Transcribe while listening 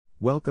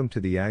Welcome to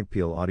the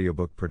Agpeel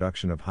audiobook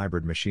production of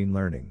Hybrid Machine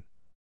Learning.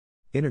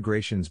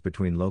 Integrations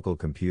between local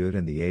compute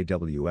and the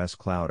AWS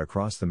cloud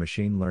across the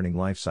machine learning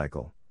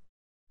lifecycle.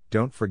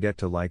 Don't forget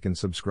to like and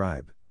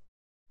subscribe.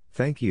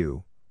 Thank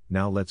you.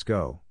 Now let's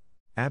go.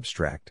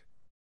 Abstract.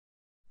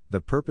 The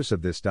purpose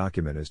of this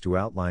document is to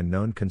outline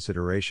known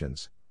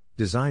considerations,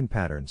 design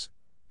patterns,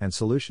 and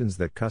solutions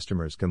that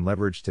customers can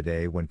leverage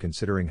today when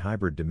considering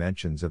hybrid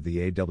dimensions of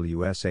the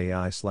AWS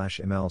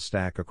AI/ML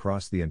stack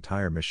across the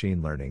entire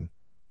machine learning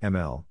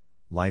ML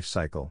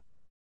lifecycle.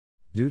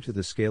 Due to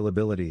the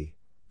scalability,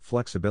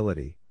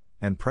 flexibility,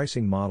 and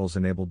pricing models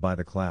enabled by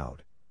the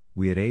cloud,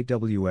 we at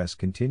AWS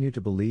continue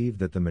to believe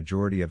that the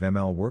majority of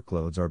ML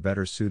workloads are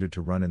better suited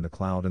to run in the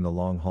cloud in the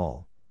long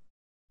haul.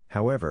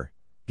 However,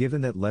 given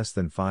that less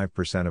than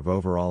 5% of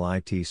overall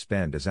IT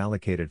spend is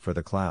allocated for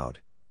the cloud,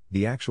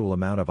 the actual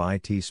amount of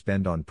IT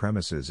spend on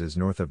premises is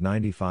north of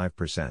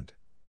 95%.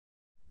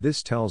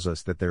 This tells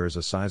us that there is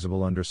a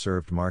sizable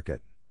underserved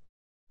market.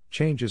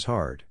 Change is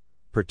hard,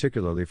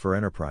 particularly for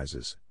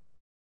enterprises.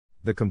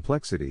 The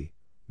complexity,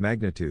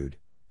 magnitude,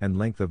 and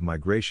length of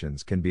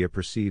migrations can be a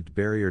perceived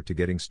barrier to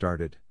getting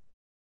started.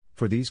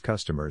 For these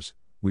customers,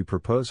 we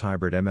propose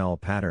hybrid ML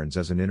patterns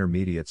as an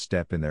intermediate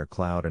step in their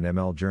cloud and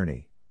ML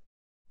journey.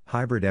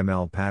 Hybrid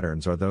ML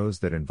patterns are those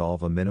that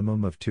involve a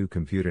minimum of 2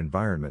 compute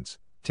environments,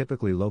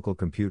 typically local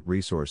compute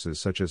resources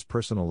such as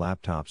personal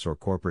laptops or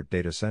corporate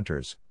data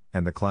centers,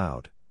 and the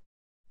cloud.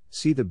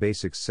 See the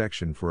Basics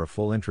section for a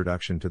full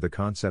introduction to the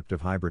concept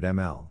of hybrid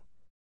ML.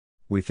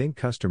 We think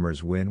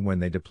customers win when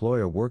they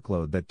deploy a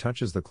workload that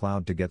touches the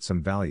cloud to get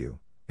some value,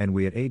 and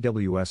we at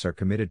AWS are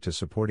committed to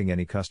supporting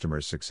any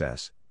customer's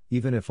success,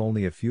 even if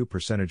only a few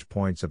percentage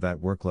points of that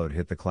workload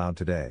hit the cloud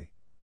today.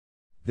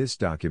 This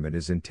document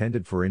is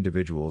intended for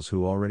individuals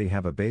who already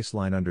have a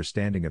baseline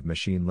understanding of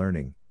machine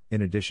learning,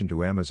 in addition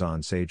to Amazon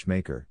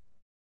SageMaker.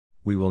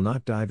 We will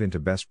not dive into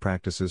best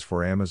practices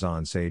for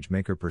Amazon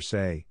SageMaker per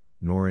se,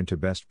 nor into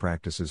best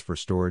practices for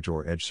storage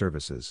or edge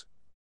services.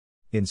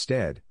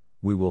 Instead,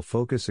 we will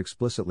focus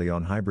explicitly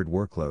on hybrid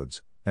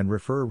workloads, and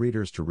refer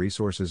readers to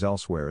resources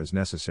elsewhere as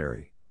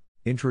necessary.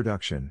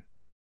 Introduction.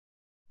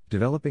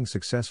 Developing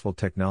successful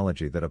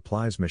technology that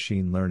applies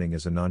machine learning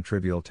is a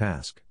non-trivial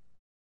task.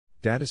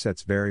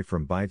 Datasets vary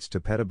from bytes to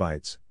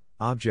petabytes,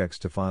 objects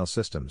to file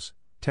systems,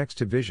 text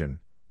to vision,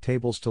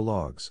 tables to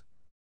logs.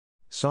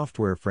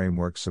 Software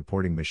frameworks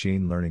supporting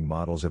machine learning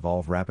models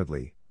evolve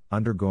rapidly,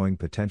 undergoing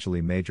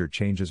potentially major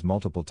changes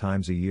multiple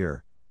times a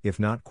year,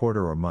 if not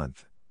quarter or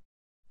month.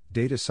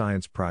 Data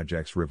science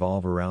projects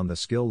revolve around the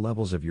skill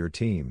levels of your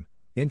team,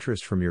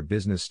 interest from your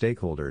business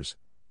stakeholders,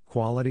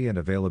 quality and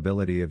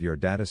availability of your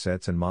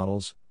datasets and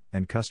models,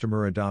 and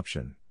customer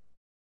adoption.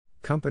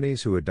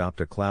 Companies who adopt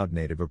a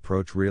cloud-native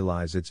approach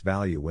realize its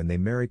value when they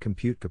marry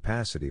compute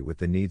capacity with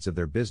the needs of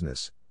their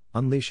business,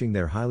 unleashing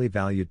their highly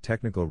valued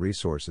technical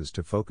resources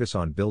to focus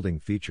on building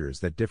features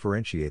that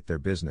differentiate their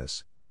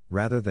business,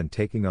 rather than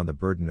taking on the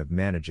burden of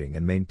managing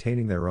and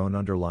maintaining their own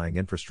underlying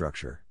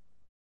infrastructure.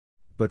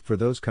 But for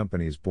those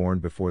companies born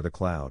before the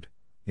cloud,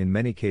 in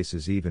many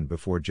cases even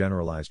before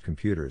generalized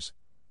computers,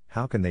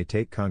 how can they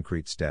take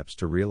concrete steps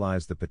to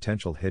realize the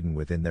potential hidden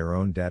within their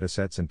own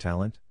datasets and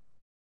talent?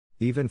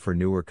 Even for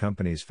newer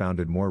companies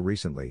founded more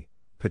recently,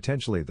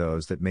 potentially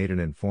those that made an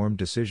informed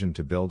decision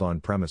to build on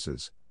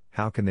premises,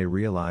 how can they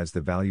realize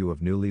the value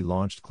of newly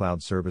launched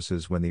cloud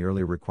services when the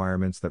early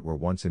requirements that were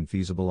once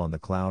infeasible on the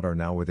cloud are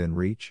now within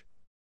reach?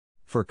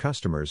 For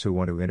customers who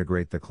want to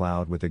integrate the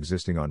cloud with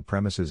existing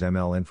on-premises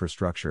ML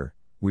infrastructure,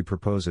 we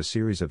propose a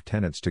series of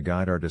tenets to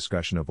guide our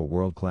discussion of a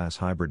world-class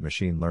hybrid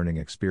machine learning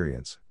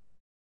experience.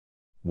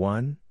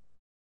 1.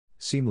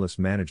 Seamless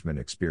management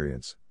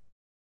experience.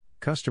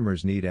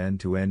 Customers need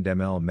end-to-end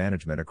ML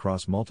management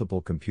across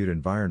multiple compute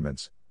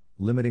environments,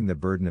 limiting the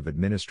burden of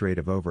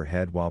administrative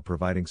overhead while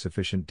providing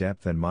sufficient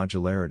depth and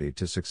modularity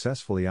to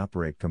successfully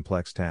operate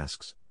complex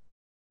tasks.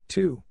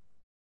 2.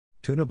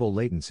 Tunable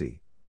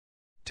latency.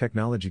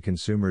 Technology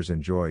consumers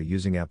enjoy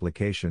using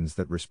applications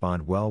that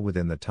respond well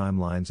within the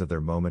timelines of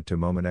their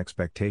moment-to-moment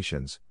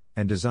expectations,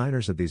 and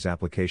designers of these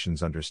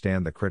applications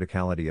understand the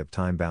criticality of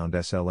time-bound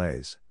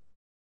SLAs.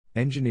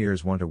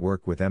 Engineers want to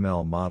work with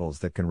ML models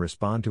that can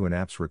respond to an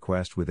app's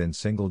request within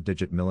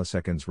single-digit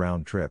milliseconds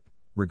round trip,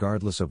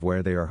 regardless of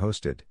where they are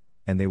hosted,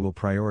 and they will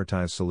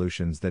prioritize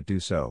solutions that do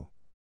so.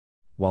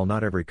 While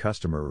not every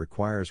customer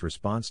requires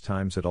response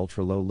times at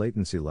ultra-low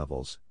latency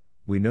levels,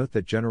 we note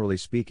that generally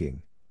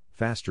speaking,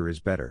 faster is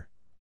better.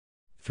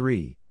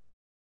 3.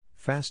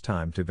 Fast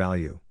time to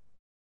value.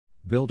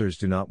 Builders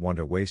do not want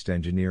to waste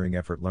engineering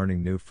effort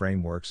learning new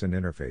frameworks and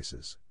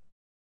interfaces.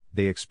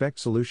 They expect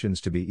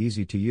solutions to be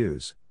easy to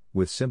use,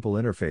 with simple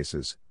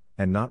interfaces,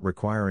 and not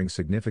requiring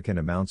significant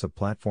amounts of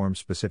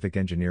platform-specific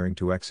engineering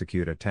to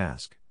execute a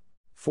task.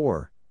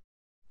 4.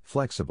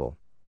 Flexible.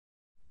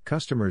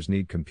 Customers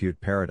need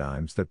compute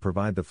paradigms that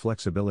provide the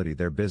flexibility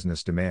their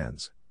business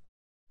demands.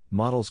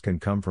 Models can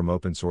come from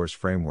open-source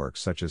frameworks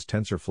such as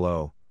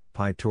TensorFlow,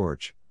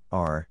 PyTorch,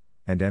 R,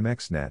 and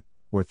MXNet,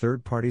 or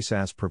third-party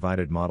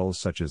SaaS-provided models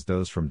such as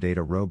those from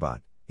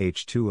DataRobot,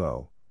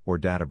 H2O, or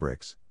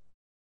Databricks.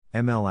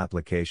 ML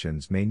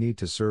applications may need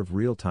to serve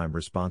real-time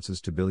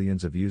responses to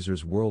billions of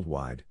users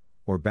worldwide,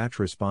 or batch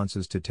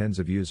responses to tens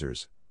of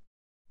users.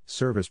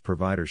 Service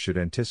providers should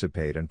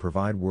anticipate and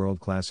provide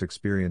world-class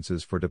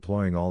experiences for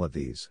deploying all of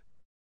these.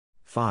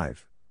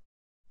 5.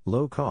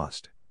 Low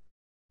cost.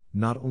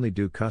 Not only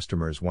do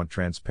customers want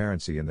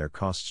transparency in their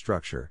cost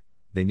structure,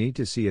 they need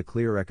to see a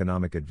clear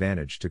economic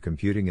advantage to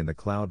computing in the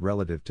cloud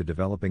relative to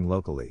developing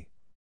locally.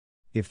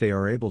 If they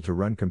are able to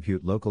run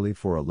compute locally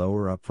for a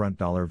lower upfront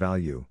dollar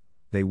value,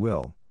 they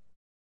will.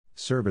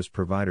 Service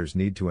providers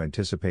need to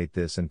anticipate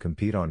this and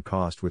compete on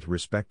cost with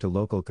respect to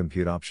local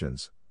compute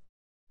options.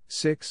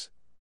 6.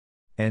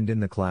 End in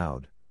the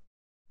cloud.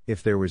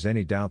 If there was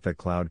any doubt that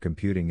cloud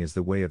computing is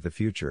the way of the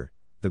future,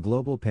 the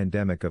global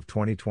pandemic of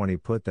 2020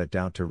 put that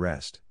doubt to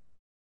rest.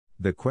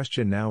 The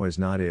question now is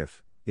not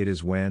if, it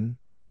is when,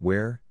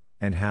 where,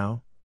 and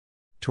how.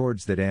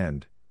 Towards that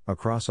end,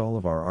 across all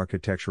of our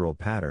architectural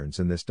patterns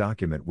in this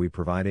document we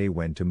provide a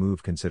when to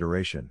move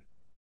consideration.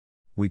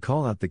 We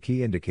call out the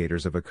key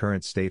indicators of a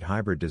current state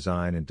hybrid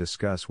design and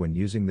discuss when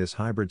using this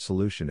hybrid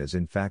solution is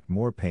in fact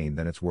more pain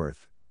than it's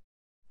worth.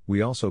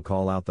 We also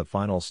call out the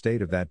final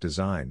state of that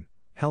design,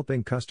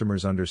 helping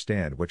customers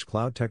understand which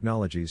cloud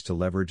technologies to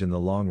leverage in the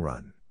long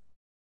run.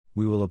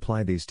 We will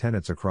apply these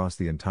tenets across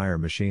the entire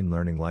machine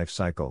learning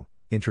lifecycle,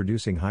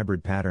 introducing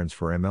hybrid patterns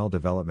for ML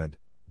development,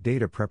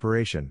 data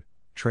preparation,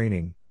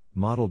 training,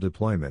 model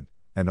deployment,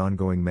 and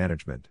ongoing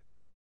management.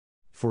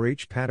 For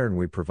each pattern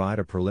we provide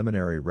a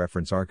preliminary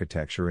reference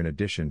architecture in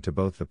addition to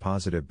both the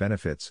positive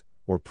benefits,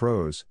 or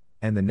pros,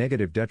 and the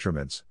negative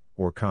detriments,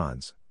 or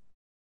cons.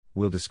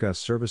 We'll discuss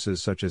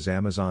services such as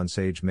Amazon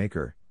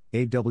SageMaker,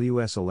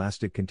 AWS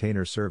Elastic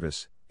Container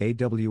Service,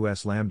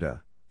 AWS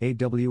Lambda,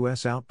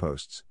 AWS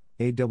Outposts,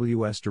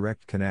 AWS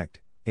Direct Connect,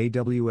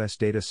 AWS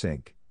Data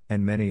Sync,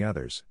 and many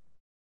others.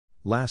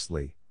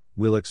 Lastly,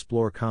 we'll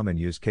explore common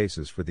use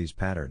cases for these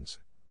patterns.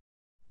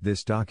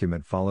 This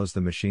document follows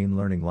the machine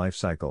learning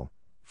lifecycle,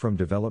 from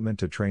development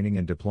to training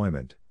and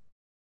deployment.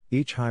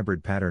 Each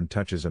hybrid pattern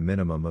touches a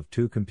minimum of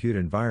 2 compute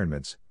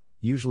environments,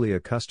 usually a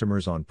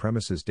customer's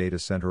on-premises data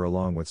center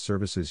along with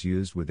services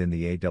used within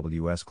the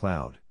AWS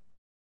cloud.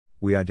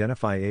 We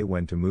identify a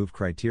when to move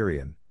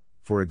criterion,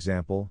 for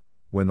example,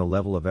 when the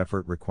level of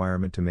effort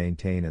requirement to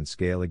maintain and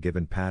scale a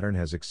given pattern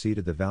has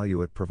exceeded the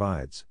value it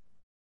provides.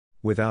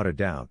 Without a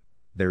doubt,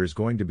 there is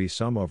going to be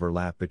some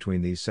overlap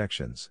between these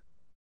sections.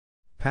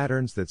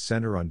 Patterns that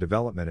center on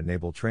development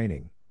enable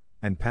training,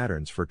 and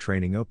patterns for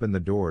training open the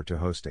door to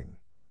hosting.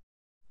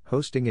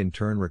 Hosting in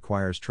turn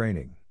requires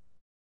training.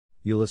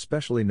 You'll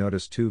especially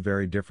notice 2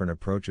 very different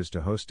approaches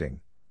to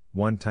hosting.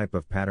 One type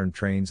of pattern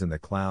trains in the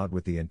cloud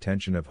with the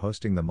intention of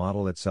hosting the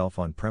model itself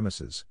on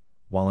premises,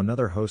 while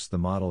another hosts the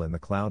model in the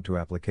cloud to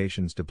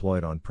applications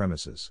deployed on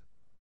premises.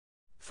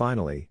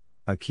 Finally,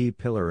 a key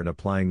pillar in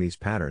applying these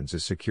patterns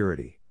is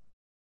security.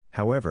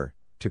 However,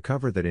 to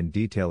cover that in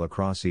detail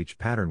across each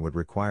pattern would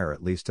require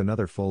at least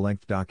another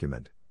full-length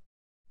document.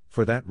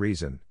 For that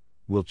reason,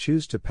 we'll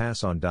choose to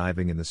pass on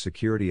diving in the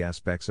security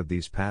aspects of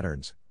these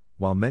patterns,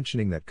 while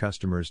mentioning that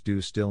customers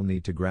do still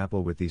need to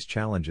grapple with these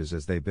challenges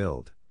as they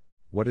build.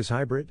 What is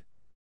hybrid?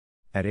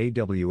 At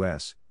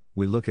AWS,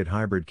 we look at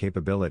hybrid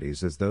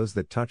capabilities as those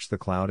that touch the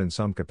cloud in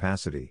some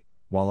capacity,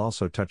 while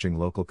also touching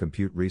local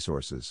compute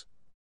resources.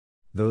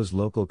 Those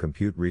local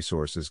compute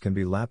resources can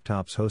be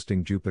laptops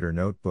hosting Jupyter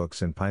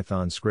notebooks and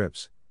Python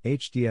scripts,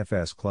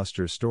 HDFS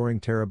clusters storing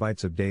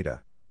terabytes of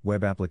data,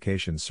 web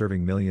applications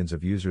serving millions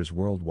of users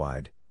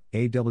worldwide,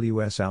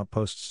 AWS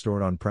Outposts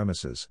stored on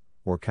premises,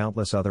 or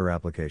countless other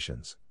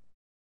applications.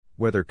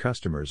 Whether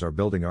customers are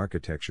building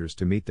architectures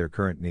to meet their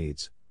current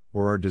needs,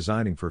 or are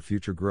designing for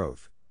future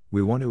growth,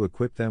 we want to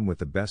equip them with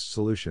the best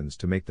solutions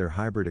to make their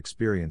hybrid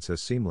experience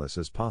as seamless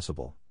as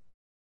possible.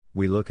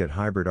 We look at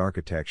hybrid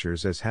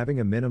architectures as having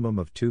a minimum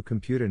of 2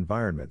 compute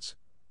environments,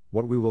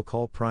 what we will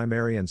call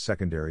primary and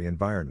secondary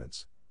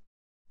environments.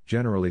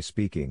 Generally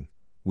speaking,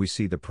 we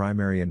see the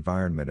primary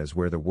environment as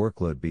where the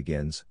workload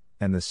begins,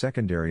 and the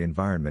secondary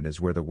environment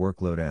is where the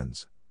workload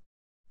ends.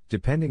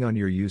 Depending on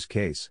your use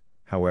case,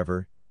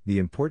 however, the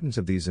importance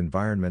of these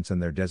environments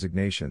and their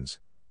designations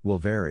will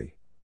vary.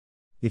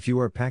 If you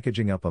are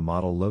packaging up a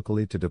model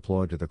locally to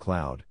deploy to the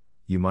cloud,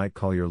 you might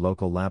call your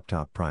local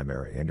laptop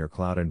primary and your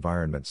cloud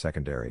environment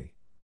secondary.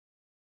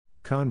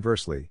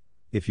 Conversely,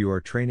 if you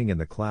are training in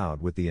the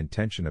cloud with the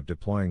intention of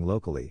deploying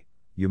locally,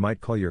 you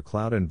might call your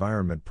cloud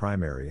environment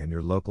primary and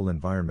your local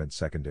environment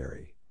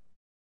secondary.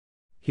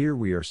 Here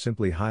we are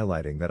simply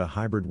highlighting that a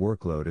hybrid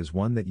workload is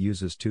one that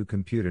uses 2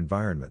 compute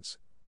environments.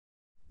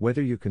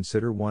 Whether you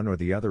consider one or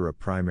the other a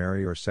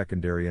primary or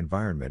secondary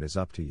environment is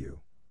up to you.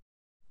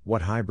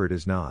 What hybrid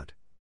is not?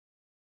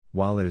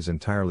 While it is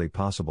entirely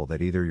possible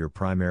that either your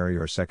primary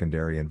or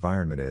secondary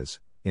environment is,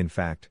 in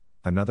fact,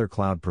 another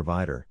cloud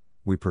provider,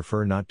 we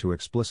prefer not to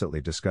explicitly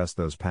discuss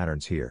those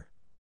patterns here.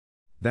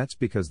 That's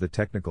because the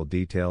technical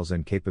details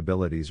and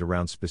capabilities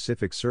around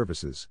specific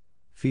services,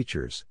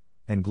 features,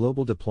 and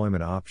global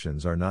deployment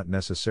options are not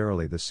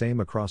necessarily the same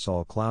across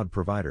all cloud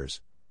providers,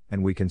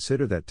 and we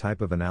consider that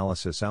type of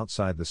analysis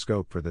outside the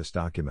scope for this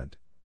document.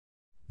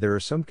 There are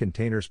some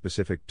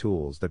container-specific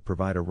tools that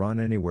provide a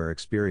run-anywhere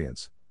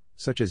experience,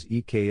 such as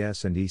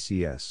EKS and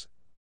ECS.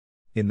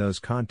 In those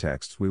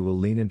contexts, we will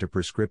lean into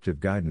prescriptive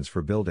guidance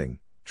for building,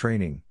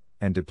 training,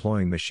 and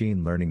deploying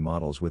machine learning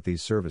models with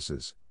these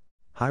services.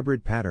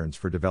 Hybrid patterns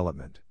for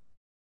development.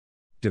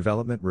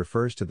 Development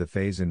refers to the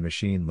phase in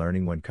machine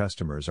learning when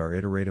customers are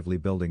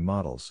iteratively building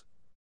models.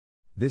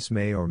 This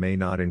may or may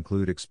not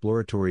include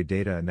exploratory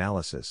data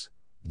analysis,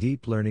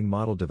 deep learning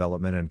model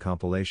development and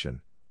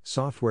compilation,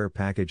 software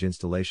package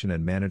installation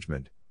and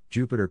management,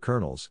 Jupyter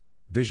kernels,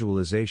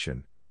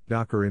 visualization,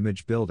 Docker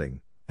image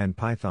building, and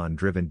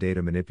Python-driven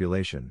data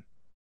manipulation.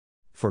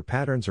 For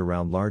patterns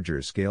around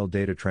larger-scale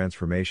data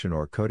transformation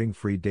or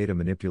coding-free data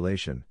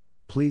manipulation,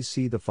 please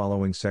see the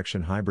following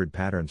section: Hybrid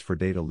patterns for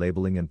data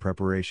labeling and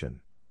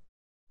preparation.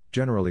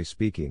 Generally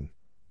speaking,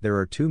 there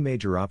are two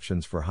major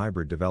options for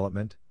hybrid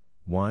development: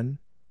 1.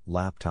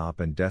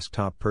 Laptop and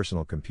desktop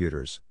personal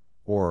computers,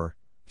 or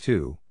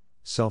 2.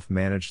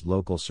 Self-managed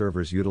local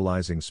servers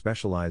utilizing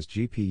specialized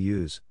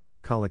GPUs,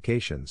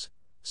 collocations,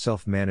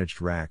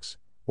 self-managed racks,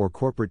 or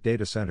corporate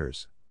data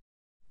centers.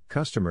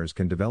 Customers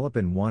can develop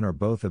in one or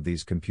both of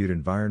these compute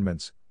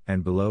environments,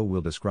 and below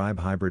we'll describe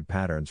hybrid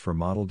patterns for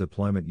model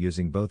deployment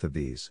using both of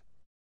these.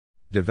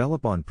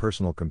 Develop on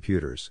personal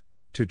computers,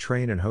 to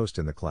train and host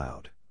in the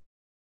cloud.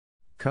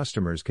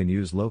 Customers can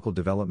use local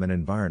development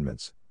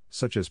environments,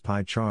 such as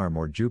PyCharm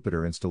or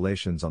Jupyter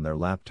installations on their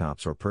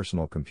laptops or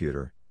personal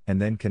computer, and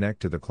then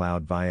connect to the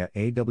cloud via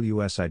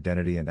AWS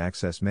Identity and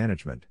Access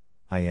Management,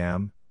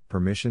 IAM,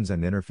 permissions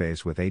and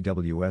interface with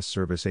AWS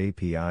Service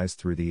APIs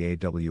through the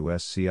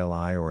AWS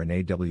CLI or an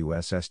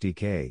AWS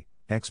SDK,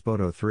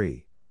 Expoto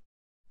 3.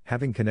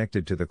 Having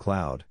connected to the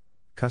cloud,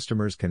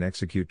 customers can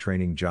execute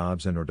training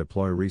jobs and/or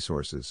deploy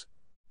resources.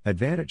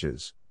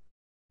 Advantages: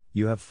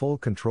 you have full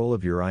control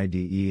of your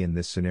IDE in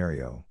this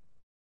scenario.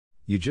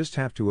 You just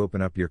have to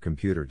open up your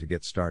computer to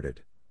get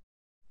started.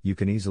 You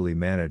can easily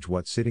manage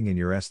what's sitting in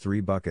your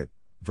S3 bucket,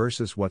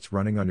 versus what's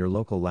running on your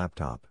local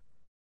laptop.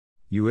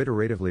 You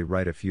iteratively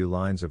write a few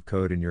lines of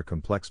code in your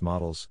complex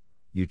models,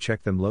 you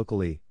check them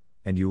locally,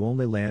 and you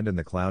only land in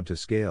the cloud to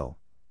scale,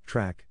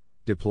 track,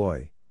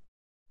 deploy.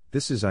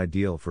 This is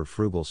ideal for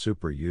frugal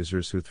super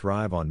users who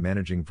thrive on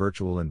managing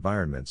virtual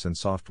environments and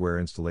software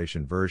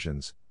installation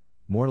versions,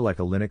 more like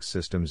a Linux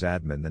systems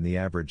admin than the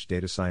average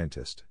data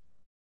scientist.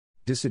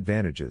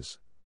 Disadvantages: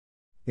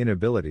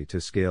 inability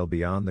to scale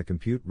beyond the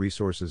compute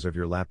resources of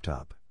your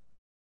laptop.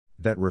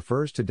 That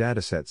refers to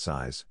dataset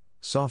size,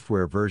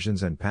 software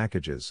versions and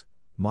packages,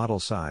 model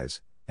size,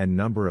 and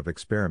number of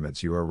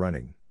experiments you are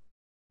running.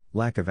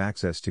 Lack of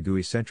access to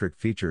GUI-centric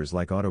features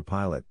like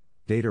autopilot,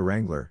 data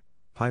wrangler,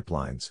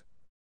 pipelines.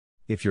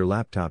 If your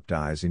laptop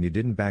dies and you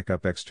didn't back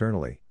up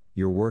externally,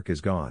 your work is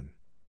gone.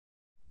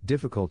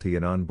 Difficulty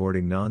in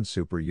onboarding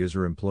non-super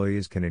user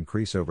employees can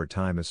increase over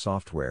time as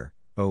software,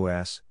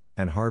 OS,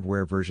 and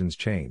hardware versions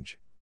change.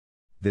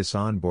 This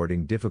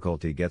onboarding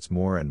difficulty gets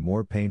more and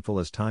more painful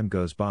as time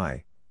goes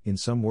by. In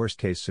some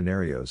worst-case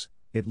scenarios,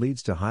 it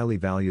leads to highly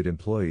valued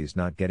employees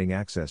not getting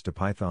access to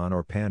Python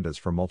or Pandas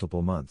for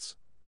multiple months.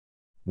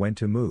 When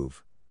to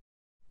move?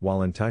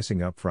 While enticing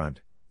upfront,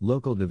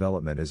 local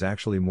development is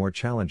actually more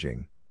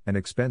challenging and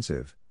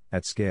expensive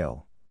at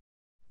scale.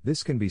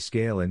 This can be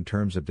scale in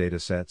terms of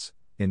datasets,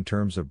 in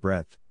terms of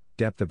breadth,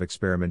 depth of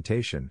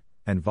experimentation,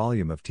 and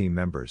volume of team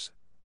members.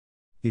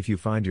 If you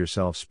find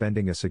yourself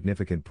spending a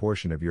significant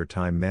portion of your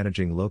time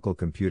managing local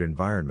compute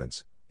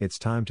environments, it's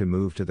time to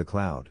move to the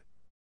cloud.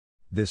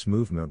 This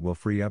movement will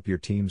free up your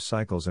team's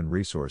cycles and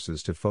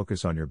resources to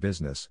focus on your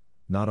business,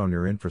 not on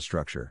your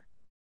infrastructure.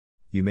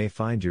 You may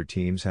find your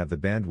teams have the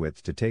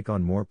bandwidth to take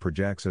on more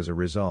projects as a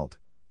result,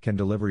 can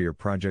deliver your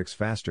projects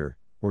faster,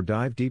 or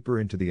dive deeper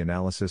into the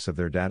analysis of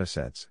their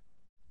datasets.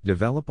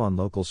 Develop on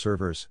local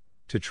servers,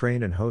 to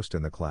train and host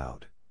in the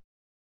cloud.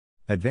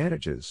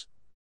 Advantages: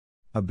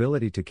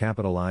 ability to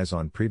capitalize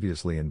on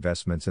previously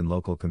investments in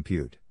local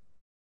compute.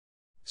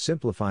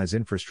 Simplifies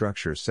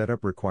infrastructure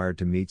setup required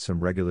to meet some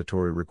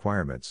regulatory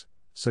requirements,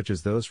 such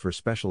as those for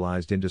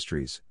specialized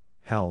industries,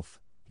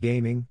 health,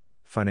 gaming,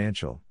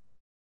 financial.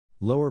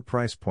 Lower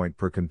price point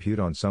per compute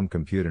on some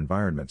compute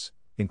environments,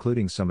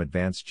 including some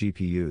advanced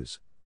GPUs.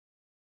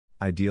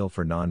 Ideal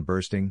for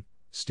non-bursting,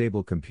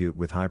 stable compute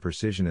with high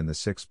precision in the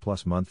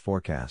 6+ month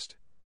forecast.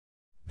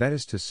 That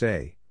is to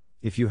say,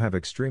 if you have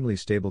extremely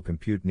stable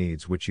compute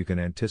needs which you can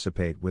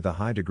anticipate with a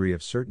high degree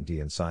of certainty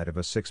inside of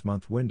a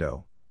 6-month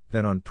window,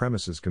 then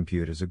on-premises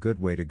compute is a good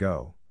way to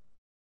go.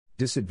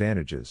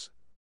 Disadvantages: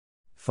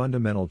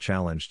 fundamental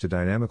challenge to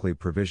dynamically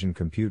provision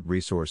compute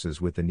resources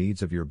with the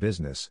needs of your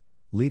business,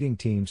 leading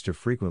teams to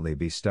frequently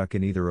be stuck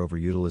in either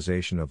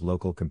overutilization of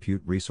local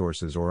compute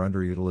resources or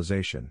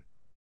underutilization.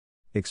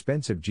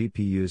 Expensive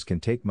GPUs can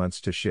take months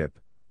to ship,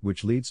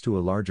 which leads to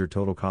a larger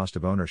total cost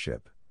of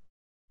ownership.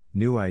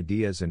 New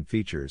ideas and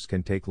features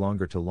can take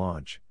longer to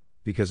launch,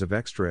 because of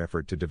extra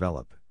effort to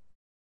develop.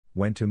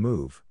 When to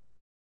move?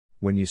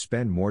 When you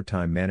spend more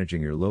time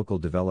managing your local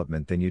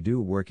development than you do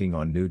working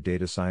on new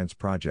data science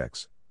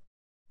projects.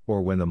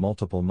 Or when the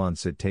multiple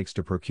months it takes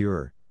to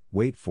procure,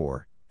 wait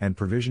for, and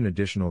provision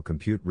additional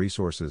compute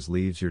resources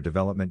leaves your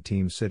development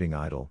team sitting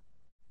idle.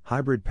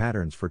 Hybrid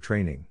patterns for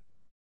training.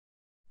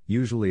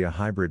 Usually a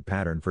hybrid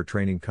pattern for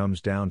training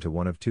comes down to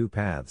one of two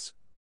paths.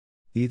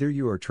 Either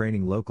you are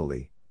training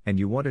locally, and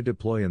you want to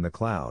deploy in the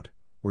cloud,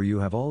 or you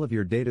have all of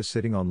your data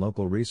sitting on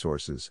local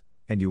resources,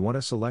 and you want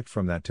to select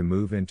from that to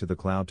move into the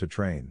cloud to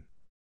train.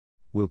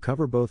 We'll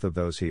cover both of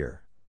those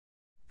here.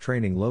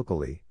 Training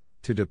locally,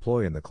 to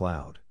deploy in the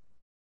cloud.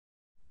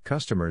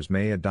 Customers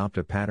may adopt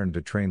a pattern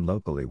to train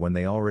locally when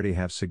they already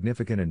have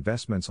significant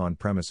investments on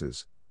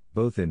premises,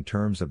 both in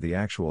terms of the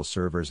actual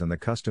servers and the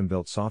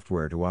custom-built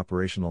software to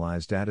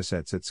operationalize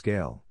datasets at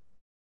scale.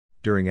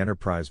 During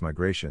enterprise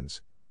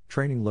migrations,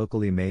 training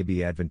locally may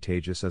be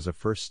advantageous as a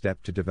first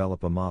step to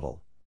develop a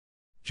model.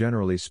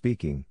 Generally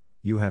speaking,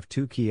 you have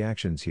two key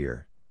actions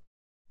here.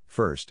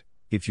 First,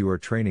 if you are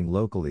training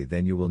locally,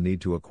 then you will need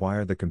to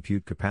acquire the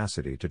compute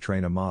capacity to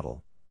train a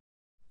model.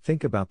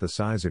 Think about the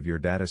size of your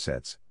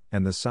datasets,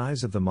 and the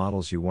size of the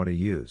models you want to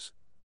use.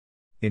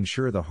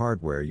 Ensure the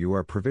hardware you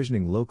are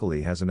provisioning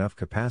locally has enough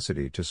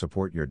capacity to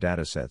support your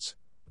datasets,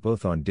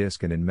 both on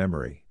disk and in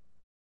memory.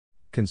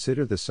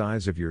 Consider the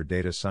size of your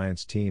data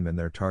science team and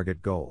their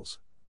target goals.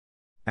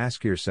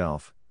 Ask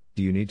yourself,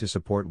 do you need to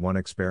support one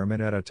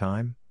experiment at a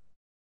time?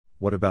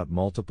 What about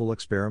multiple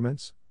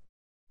experiments?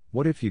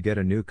 What if you get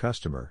a new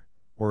customer,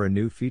 or a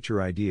new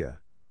feature idea?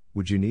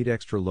 Would you need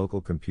extra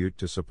local compute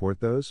to support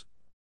those?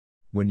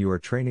 When you are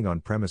training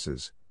on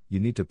premises, you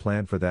need to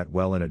plan for that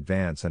well in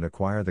advance and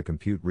acquire the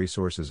compute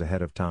resources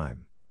ahead of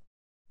time.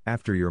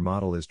 After your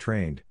model is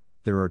trained,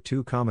 there are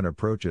two common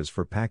approaches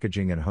for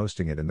packaging and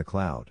hosting it in the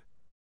cloud.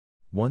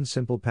 One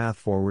simple path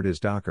forward is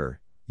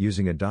Docker.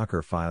 Using a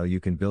Docker file, you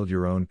can build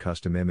your own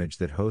custom image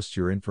that hosts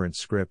your inference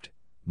script,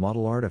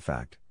 model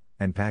artifact,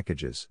 and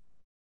packages.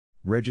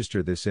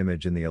 Register this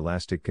image in the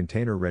Elastic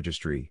Container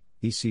Registry,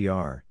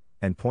 ECR,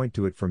 and point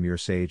to it from your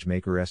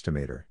SageMaker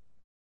estimator.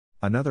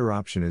 Another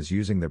option is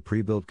using the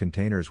pre-built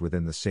containers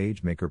within the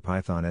SageMaker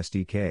Python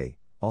SDK,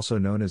 also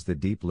known as the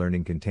Deep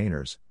Learning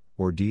Containers,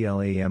 or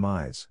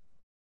DLAMIs.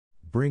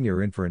 Bring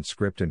your inference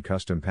script and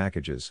custom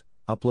packages,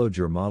 upload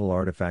your model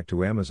artifact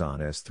to Amazon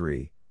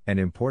S3, and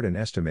import an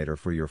estimator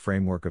for your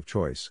framework of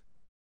choice.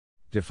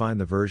 Define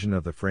the version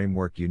of the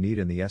framework you need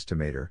in the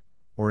estimator,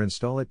 or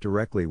install it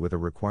directly with a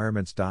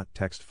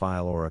requirements.txt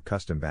file or a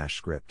custom bash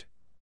script.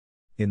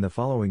 In the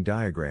following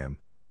diagram,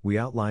 we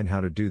outline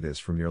how to do this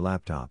from your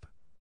laptop.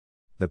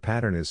 The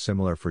pattern is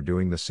similar for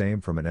doing the same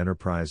from an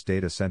enterprise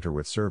data center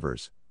with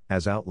servers,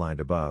 as outlined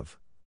above.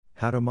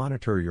 How to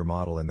monitor your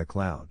model in the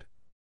cloud.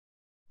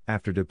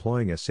 After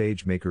deploying a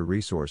SageMaker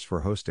resource for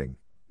hosting,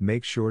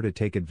 make sure to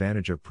take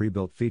advantage of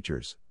pre-built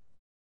features.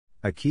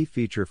 A key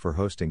feature for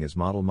hosting is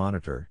Model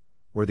Monitor,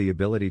 or the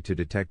ability to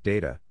detect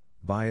data,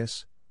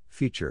 bias,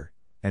 feature,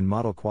 and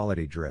model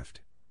quality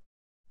drift.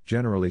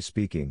 Generally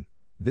speaking,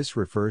 this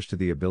refers to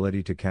the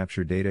ability to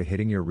capture data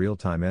hitting your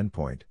real-time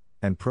endpoint,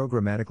 and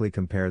programmatically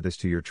compare this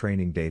to your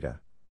training data.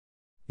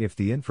 If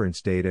the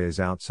inference data is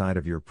outside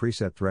of your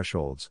preset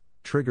thresholds,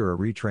 trigger a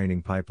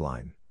retraining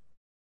pipeline.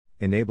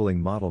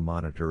 Enabling Model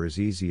Monitor is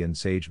easy in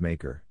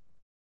SageMaker.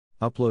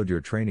 Upload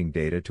your training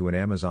data to an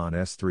Amazon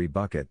S3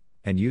 bucket,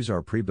 and use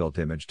our pre-built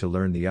image to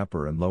learn the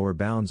upper and lower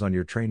bounds on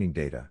your training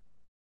data.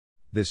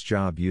 This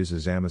job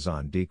uses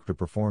Amazon Deep to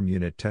perform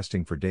unit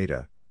testing for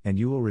data, and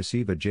you will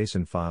receive a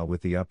JSON file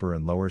with the upper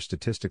and lower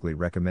statistically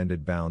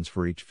recommended bounds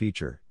for each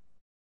feature.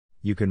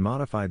 You can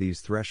modify these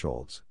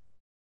thresholds.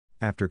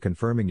 After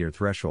confirming your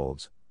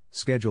thresholds,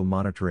 schedule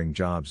monitoring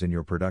jobs in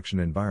your production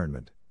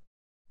environment.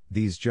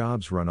 These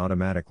jobs run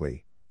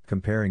automatically,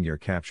 comparing your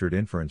captured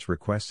inference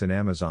requests in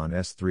Amazon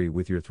S3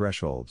 with your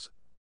thresholds.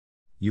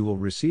 You will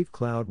receive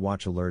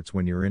CloudWatch alerts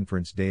when your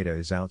inference data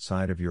is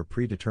outside of your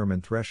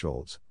predetermined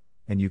thresholds,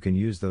 and you can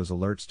use those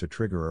alerts to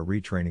trigger a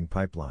retraining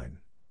pipeline.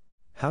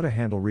 How to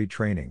handle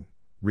retraining,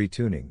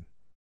 retuning.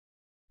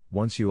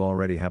 Once you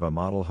already have a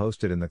model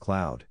hosted in the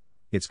cloud,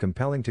 it's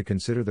compelling to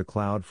consider the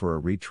cloud for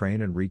a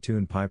retrain and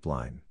retune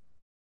pipeline.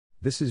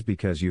 This is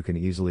because you can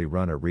easily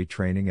run a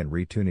retraining and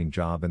retuning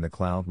job in the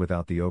cloud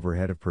without the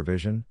overhead of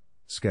provision,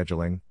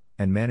 scheduling,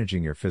 and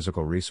managing your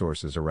physical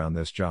resources around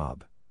this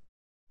job.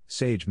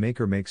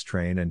 SageMaker makes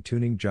train and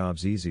tuning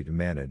jobs easy to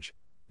manage,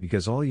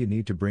 because all you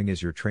need to bring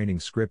is your training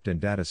script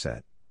and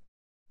dataset.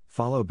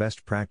 Follow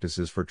best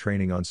practices for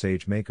training on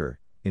SageMaker,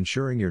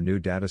 ensuring your new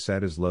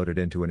dataset is loaded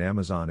into an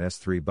Amazon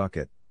S3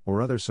 bucket,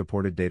 or other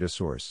supported data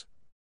source.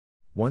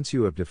 Once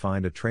you have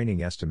defined a training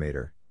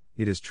estimator,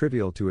 it is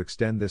trivial to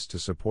extend this to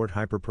support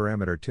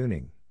hyperparameter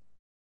tuning.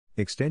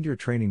 Extend your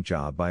training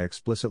job by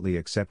explicitly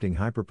accepting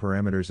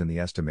hyperparameters in the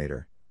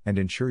estimator, and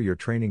ensure your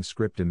training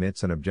script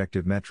emits an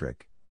objective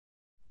metric.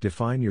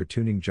 Define your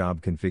tuning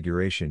job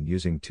configuration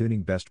using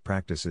tuning best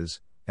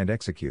practices, and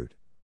execute.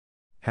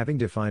 Having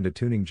defined a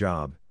tuning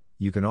job,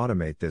 you can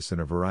automate this in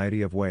a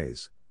variety of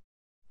ways.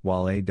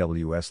 While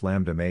AWS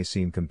Lambda may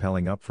seem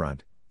compelling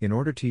upfront, in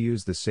order to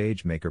use the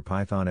SageMaker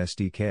Python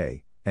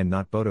SDK, and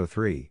not Boto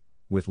 3,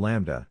 with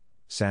Lambda,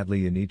 sadly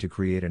you need to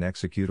create an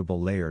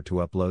executable layer to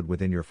upload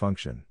within your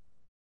function.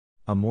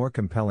 A more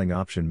compelling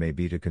option may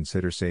be to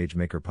consider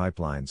SageMaker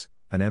Pipelines,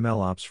 an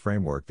MLOps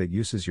framework that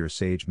uses your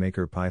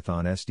SageMaker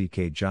Python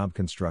SDK job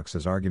constructs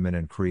as argument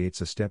and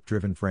creates a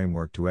step-driven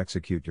framework to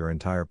execute your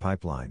entire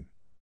pipeline.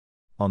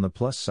 On the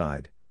plus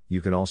side,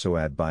 you can also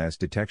add bias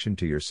detection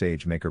to your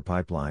SageMaker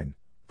pipeline,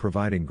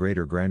 providing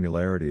greater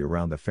granularity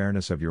around the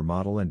fairness of your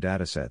model and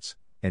datasets,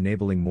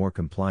 enabling more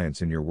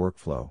compliance in your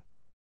workflow.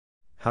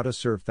 How to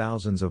serve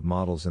thousands of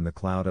models in the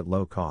cloud at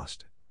low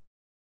cost.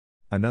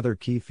 Another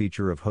key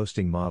feature of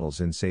hosting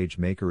models in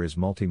SageMaker is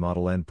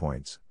multi-model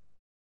endpoints.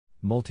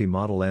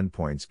 Multi-model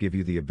endpoints give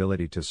you the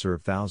ability to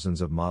serve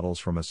thousands of models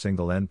from a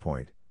single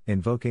endpoint,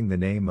 invoking the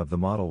name of the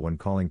model when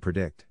calling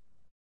predict.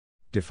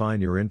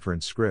 Define your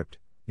inference script,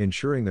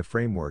 ensuring the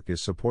framework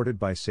is supported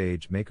by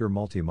SageMaker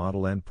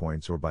multi-model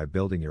endpoints or by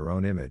building your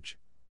own image.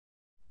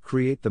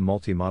 Create the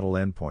multi-model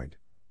endpoint,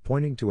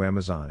 pointing to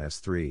Amazon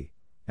S3,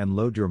 and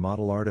load your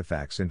model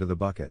artifacts into the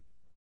bucket.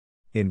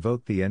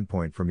 Invoke the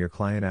endpoint from your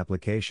client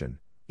application,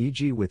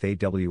 e.g. with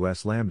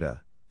AWS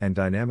Lambda, and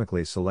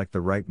dynamically select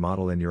the right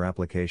model in your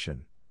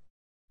application.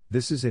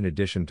 This is in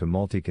addition to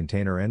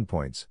multi-container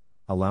endpoints,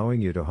 allowing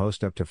you to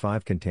host up to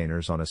 5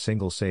 containers on a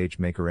single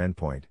SageMaker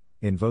endpoint,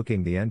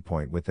 invoking the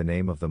endpoint with the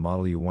name of the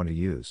model you want to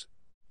use.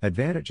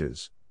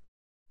 Advantages.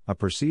 A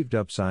perceived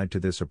upside to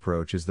this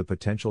approach is the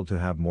potential to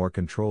have more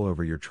control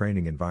over your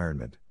training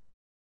environment.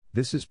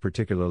 This is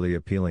particularly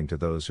appealing to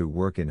those who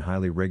work in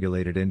highly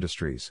regulated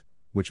industries,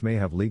 which may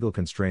have legal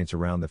constraints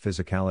around the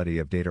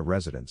physicality of data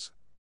residence.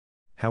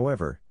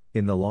 However,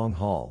 in the long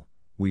haul,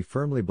 we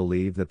firmly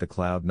believe that the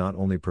cloud not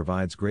only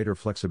provides greater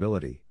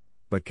flexibility,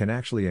 but can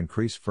actually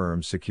increase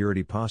firms'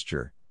 security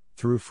posture,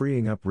 through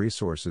freeing up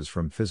resources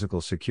from physical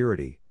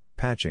security,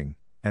 patching,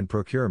 and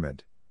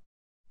procurement.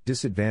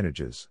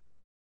 Disadvantages.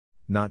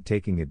 Not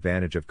taking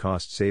advantage of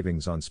cost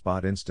savings on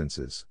spot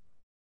instances.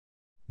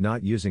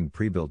 Not using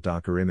pre-built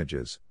Docker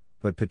images,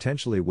 but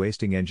potentially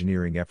wasting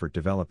engineering effort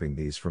developing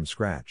these from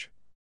scratch.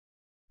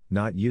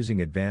 Not using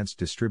advanced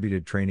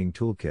distributed training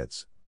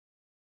toolkits.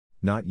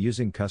 Not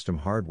using custom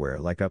hardware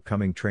like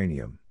upcoming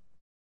Trainium.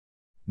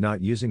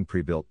 Not using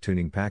pre-built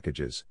tuning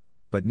packages,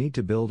 but need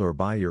to build or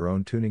buy your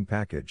own tuning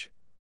package.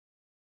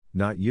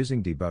 Not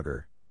using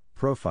debugger,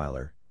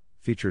 profiler,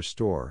 feature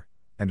store,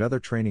 and other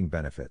training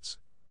benefits.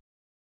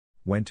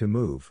 When to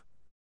move.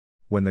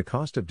 When the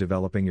cost of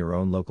developing your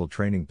own local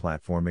training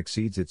platform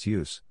exceeds its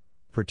use,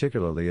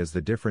 particularly as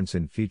the difference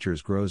in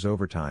features grows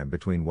over time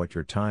between what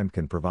your time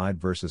can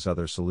provide versus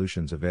other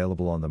solutions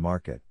available on the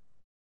market.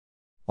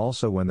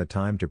 Also, when the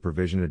time to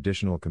provision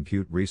additional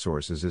compute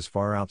resources is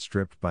far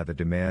outstripped by the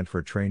demand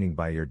for training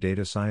by your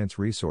data science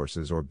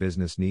resources or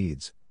business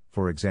needs,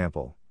 for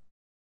example,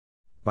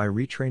 by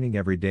retraining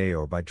every day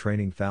or by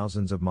training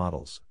thousands of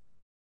models.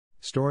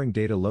 Storing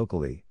data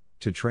locally,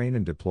 to train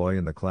and deploy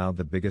in the cloud.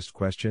 The biggest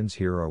questions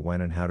here are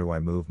when and how do I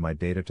move my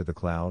data to the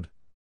cloud?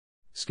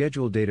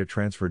 Schedule data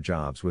transfer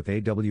jobs with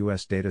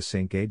AWS Data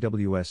Sync.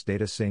 AWS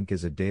Data Sync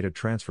is a data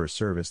transfer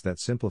service that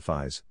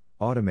simplifies,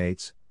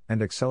 automates,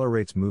 and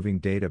accelerates moving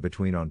data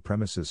between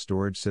on-premises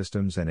storage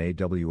systems and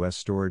AWS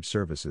storage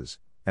services,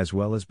 as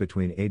well as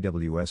between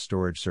AWS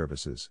storage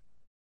services.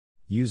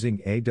 Using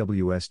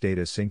AWS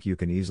Data Sync, you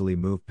can easily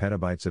move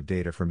petabytes of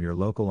data from your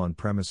local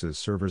on-premises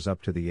servers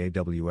up to the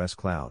AWS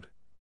cloud.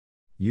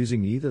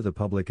 Using either the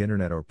public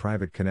internet or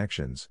private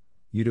connections,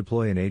 you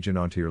deploy an agent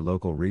onto your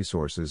local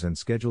resources and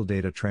schedule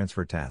data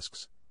transfer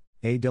tasks.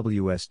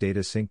 AWS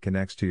Data Sync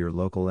connects to your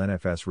local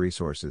NFS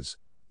resources,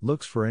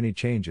 looks for any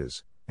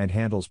changes, and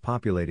handles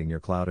populating your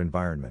cloud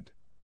environment.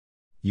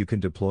 You can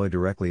deploy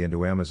directly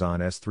into Amazon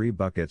S3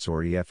 buckets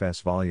or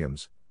EFS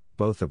volumes,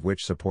 both of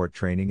which support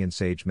training in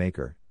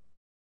SageMaker.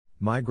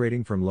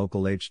 Migrating from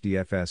local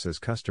HDFS. As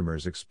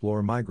customers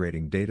explore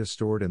migrating data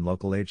stored in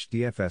local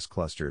HDFS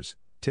clusters,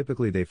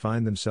 typically they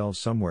find themselves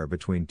somewhere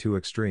between two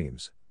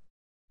extremes.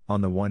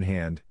 On the one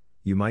hand,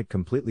 you might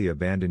completely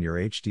abandon your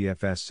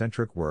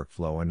HDFS-centric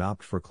workflow and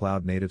opt for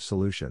cloud-native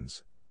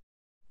solutions.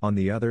 On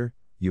the other,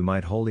 you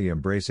might wholly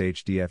embrace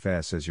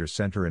HDFS as your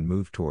center and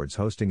move towards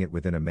hosting it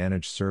within a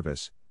managed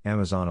service,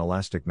 Amazon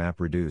Elastic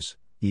MapReduce,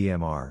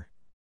 EMR.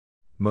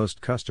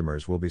 Most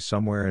customers will be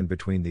somewhere in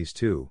between these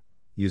two,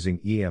 using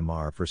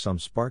EMR for some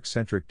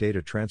Spark-centric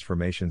data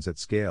transformations at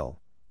scale,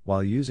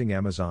 while using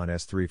Amazon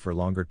S3 for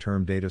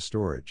longer-term data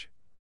storage.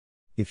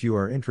 If you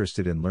are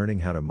interested in learning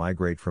how to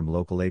migrate from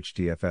local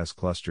HDFS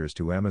clusters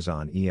to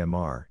Amazon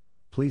EMR,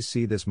 please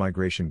see this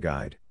migration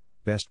guide,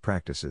 Best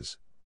Practices.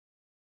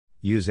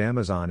 Use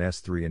Amazon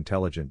S3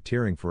 intelligent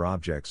tiering for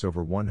objects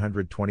over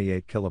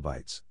 128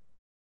 kilobytes.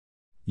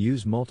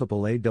 Use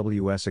multiple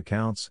AWS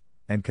accounts,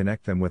 and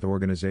connect them with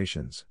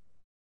organizations.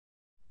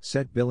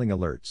 Set billing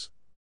alerts.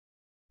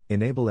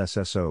 Enable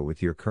SSO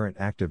with your current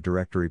Active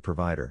Directory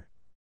provider.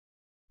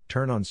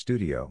 Turn on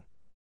Studio.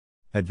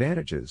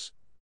 Advantages.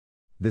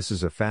 This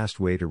is a fast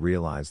way to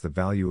realize the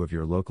value of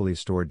your locally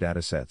stored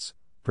datasets,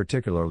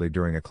 particularly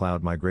during a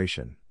cloud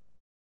migration.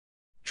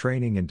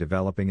 Training and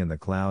developing in the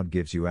cloud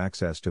gives you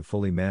access to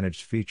fully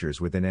managed features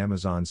within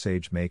Amazon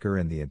SageMaker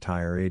and the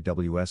entire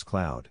AWS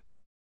cloud.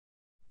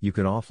 You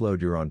can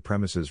offload your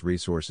on-premises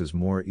resources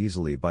more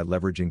easily by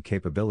leveraging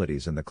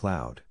capabilities in the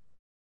cloud.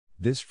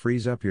 This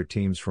frees up your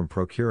teams from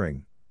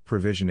procuring,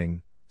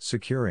 provisioning,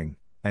 securing,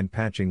 and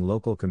patching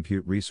local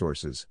compute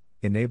resources,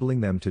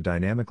 enabling them to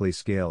dynamically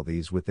scale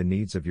these with the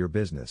needs of your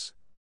business.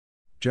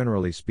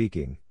 Generally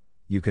speaking,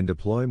 you can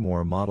deploy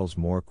more models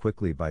more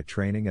quickly by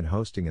training and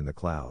hosting in the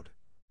cloud.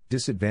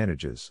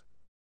 Disadvantages: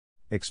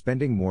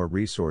 expending more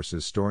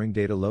resources storing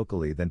data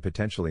locally than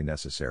potentially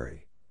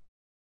necessary.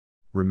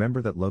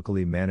 Remember that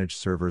locally managed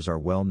servers are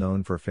well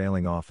known for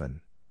failing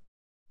often.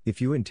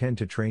 If you intend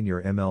to train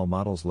your ML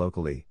models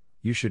locally,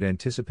 you should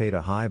anticipate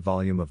a high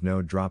volume of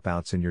node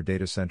dropouts in your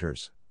data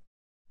centers.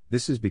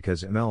 This is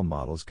because ML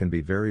models can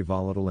be very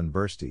volatile and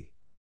bursty.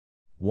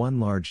 One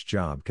large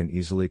job can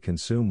easily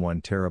consume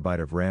 1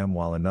 terabyte of RAM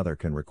while another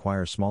can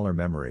require smaller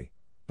memory,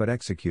 but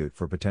execute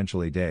for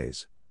potentially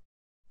days.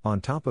 On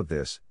top of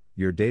this,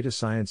 your data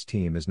science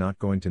team is not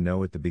going to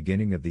know at the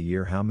beginning of the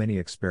year how many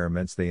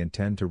experiments they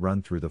intend to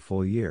run through the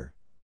full year.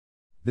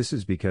 This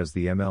is because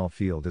the ML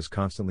field is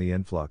constantly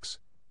in flux,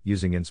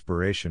 using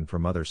inspiration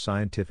from other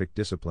scientific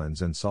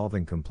disciplines and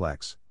solving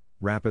complex,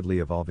 rapidly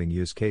evolving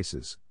use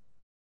cases.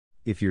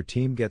 If your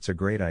team gets a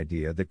great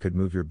idea that could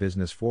move your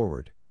business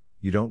forward,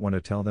 you don't want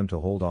to tell them to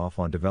hold off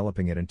on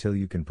developing it until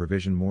you can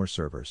provision more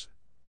servers.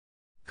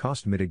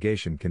 Cost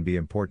mitigation can be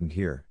important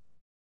here.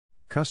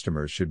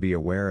 Customers should be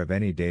aware of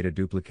any data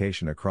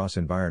duplication across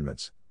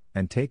environments,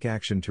 and take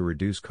action to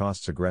reduce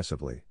costs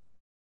aggressively.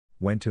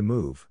 When to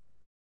move.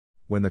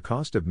 When the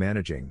cost of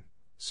managing,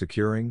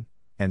 securing,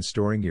 and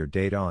storing your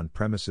data on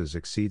premises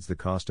exceeds the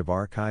cost of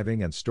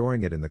archiving and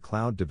storing it in the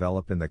cloud,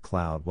 develop in the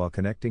cloud while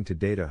connecting to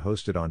data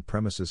hosted on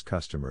premises.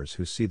 Customers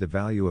who see the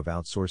value of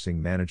outsourcing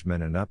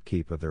management and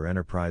upkeep of their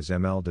enterprise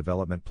ML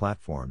development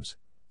platforms,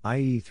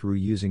 i.e., through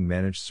using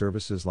managed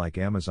services like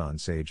Amazon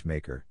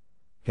SageMaker,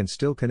 can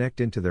still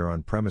connect into their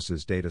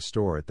on-premises data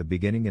store at the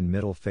beginning and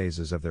middle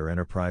phases of their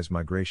enterprise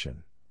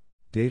migration.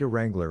 Data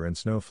Wrangler and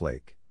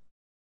Snowflake.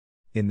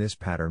 In this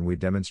pattern, we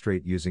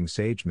demonstrate using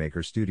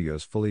SageMaker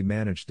Studio's fully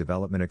managed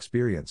development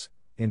experience,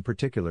 in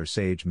particular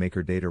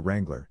SageMaker Data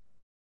Wrangler.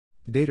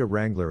 Data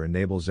Wrangler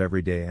enables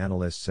everyday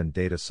analysts and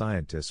data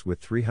scientists with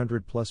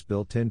 300+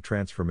 built-in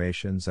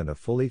transformations and a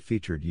fully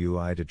featured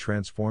UI to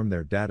transform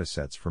their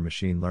datasets for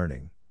machine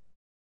learning.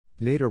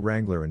 Data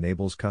Wrangler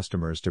enables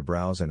customers to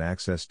browse and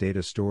access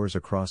data stores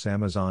across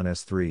Amazon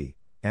S3,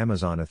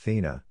 Amazon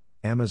Athena,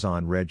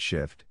 Amazon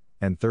Redshift,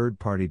 and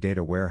third-party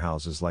data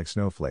warehouses like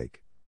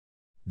Snowflake.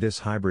 This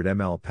hybrid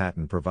ML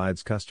pattern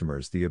provides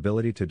customers the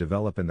ability to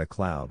develop in the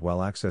cloud while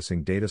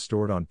accessing data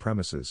stored on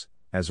premises,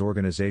 as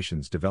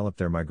organizations develop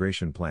their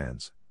migration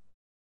plans.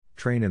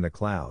 Train in the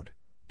cloud,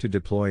 to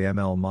deploy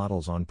ML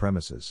models on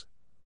premises.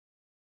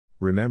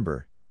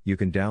 Remember, you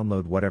can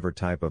download whatever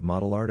type of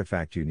model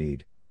artifact you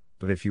need,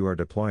 but if you are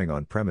deploying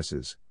on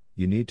premises,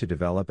 you need to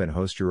develop and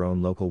host your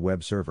own local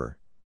web server.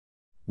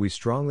 We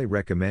strongly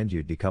recommend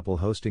you decouple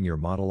hosting your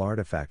model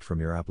artifact from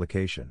your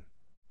application.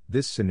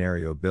 This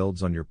scenario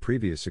builds on your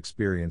previous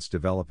experience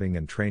developing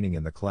and training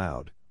in the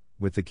cloud,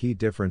 with the key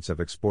difference of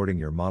exporting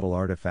your model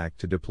artifact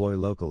to deploy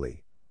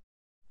locally.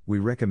 We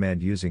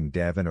recommend using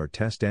dev and/or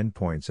test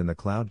endpoints in the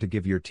cloud to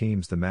give your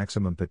teams the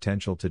maximum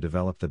potential to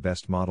develop the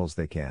best models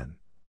they can.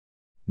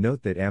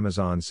 Note that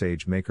Amazon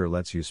SageMaker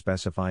lets you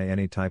specify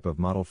any type of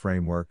model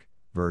framework,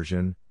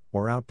 version,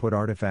 or output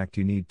artifact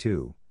you need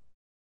to.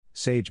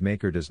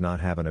 SageMaker does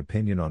not have an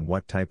opinion on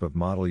what type of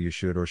model you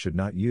should or should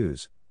not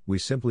use. We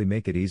simply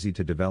make it easy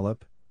to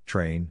develop,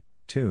 train,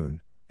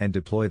 tune, and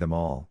deploy them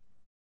all.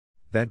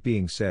 That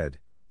being said,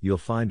 you'll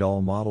find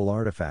all model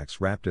artifacts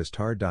wrapped as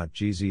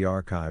tar.gz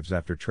archives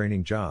after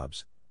training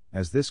jobs,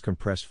 as this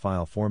compressed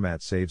file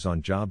format saves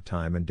on job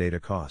time and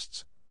data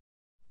costs.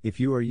 If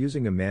you are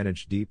using a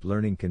managed deep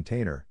learning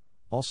container,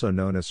 also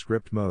known as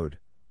script mode,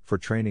 for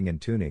training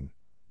and tuning,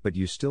 but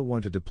you still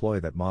want to deploy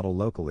that model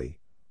locally,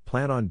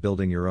 plan on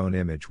building your own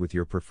image with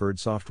your preferred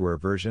software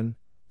version,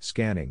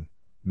 scanning,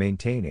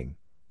 maintaining,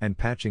 and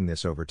patching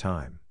this over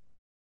time.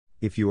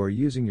 If you are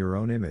using your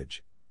own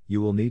image, you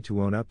will need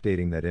to own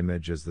updating that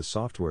image as the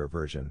software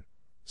version,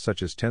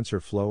 such as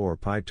TensorFlow or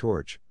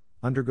PyTorch,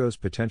 undergoes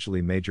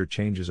potentially major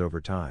changes over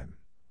time.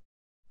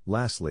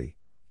 Lastly,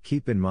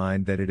 keep in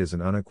mind that it is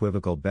an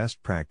unequivocal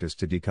best practice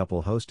to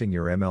decouple hosting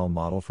your ML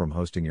model from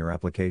hosting your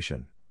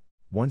application.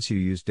 Once you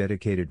use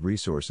dedicated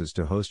resources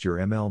to host your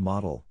ML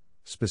model,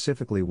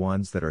 specifically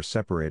ones that are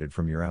separated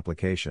from your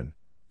application,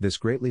 this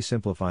greatly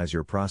simplifies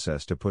your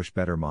process to push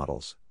better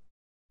models.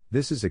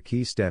 This is a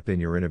key step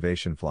in your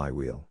innovation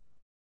flywheel.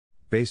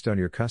 Based on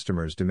your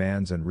customers'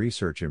 demands and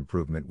research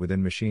improvement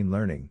within machine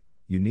learning,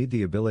 you need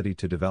the ability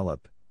to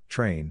develop,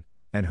 train,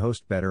 and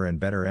host better and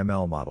better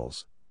ML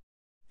models.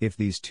 If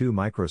these two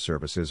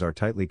microservices are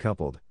tightly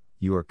coupled,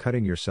 you are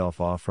cutting yourself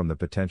off from the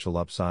potential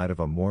upside of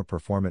a more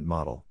performant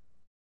model.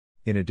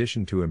 In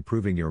addition to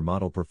improving your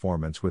model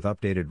performance with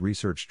updated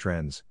research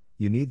trends,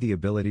 you need the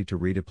ability to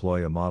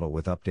redeploy a model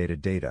with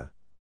updated data.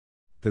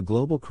 The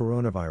global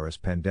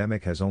coronavirus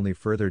pandemic has only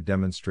further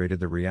demonstrated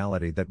the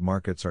reality that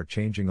markets are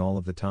changing all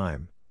of the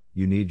time,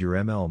 you need your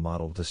ML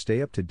model to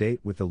stay up to date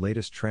with the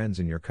latest trends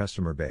in your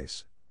customer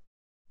base.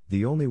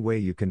 The only way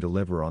you can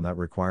deliver on that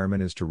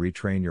requirement is to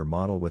retrain your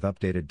model with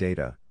updated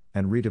data,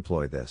 and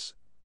redeploy this.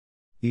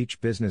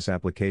 Each business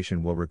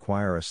application will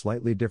require a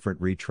slightly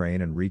different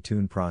retrain and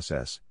retune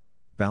process,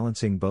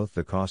 balancing both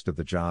the cost of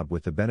the job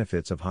with the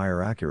benefits of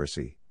higher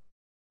accuracy.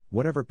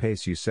 Whatever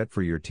pace you set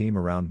for your team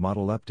around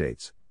model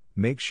updates,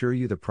 make sure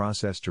the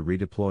process to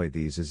redeploy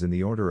these is in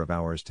the order of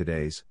hours to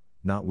days,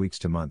 not weeks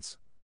to months.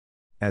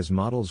 As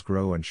models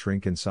grow and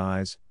shrink in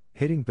size,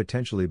 hitting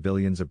potentially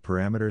billions of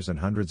parameters and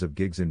hundreds of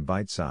gigs in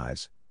byte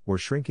size, or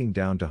shrinking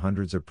down to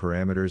hundreds of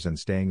parameters and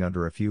staying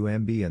under a few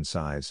MB in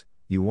size,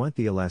 you want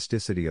the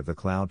elasticity of the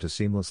cloud to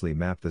seamlessly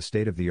map the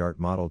state-of-the-art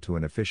model to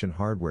an efficient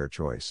hardware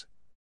choice.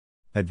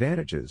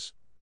 Advantages: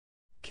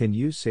 can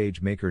use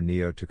SageMaker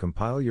Neo to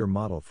compile your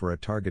model for a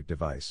target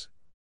device.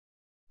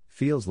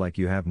 Feels like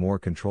you have more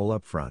control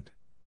up front.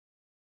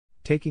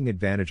 Taking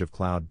advantage of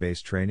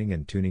cloud-based training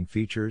and tuning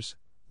features,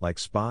 like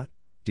Spot,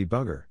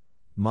 Debugger,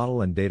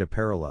 Model and Data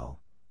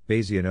Parallel,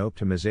 Bayesian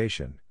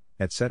Optimization,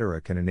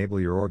 etc. can enable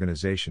your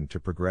organization to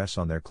progress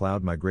on their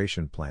cloud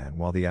migration plan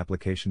while the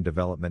application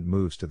development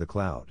moves to the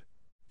cloud.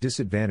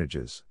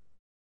 Disadvantages: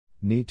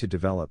 need to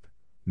develop,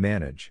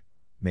 manage,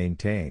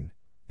 maintain,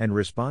 and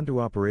respond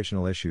to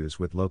operational issues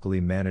with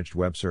locally managed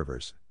web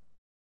servers.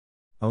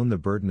 Own the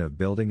burden of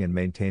building and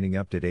maintaining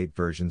up-to-date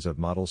versions of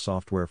model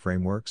software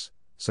frameworks,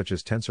 such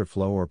as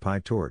TensorFlow or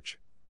PyTorch.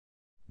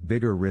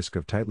 Bigger risk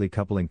of tightly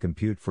coupling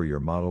compute for your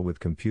model with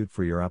compute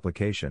for your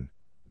application,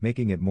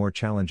 making it more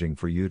challenging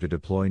for you to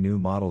deploy new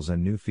models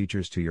and new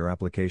features to your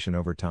application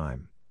over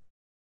time.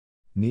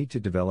 Need to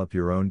develop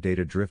your own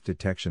data drift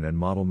detection and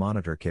model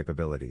monitor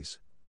capabilities.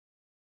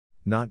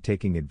 Not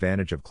taking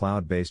advantage of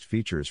cloud-based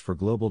features for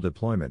global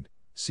deployment,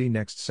 see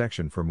next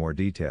section for more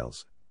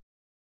details.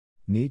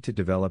 Need to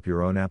develop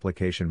your own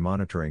application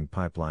monitoring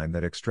pipeline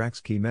that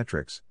extracts key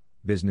metrics,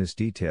 business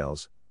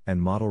details,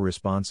 and model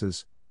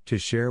responses, to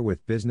share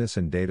with business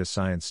and data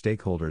science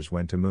stakeholders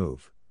when to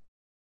move.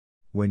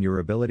 When your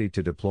ability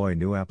to deploy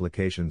new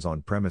applications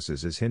on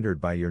premises is hindered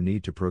by your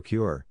need to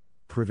procure,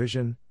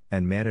 provision,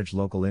 and manage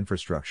local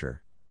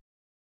infrastructure.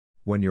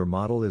 When your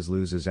model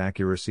loses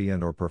accuracy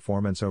and/or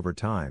performance over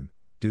time,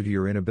 due to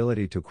your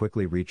inability to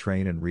quickly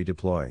retrain and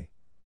redeploy.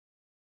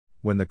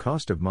 When the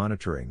cost of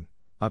monitoring,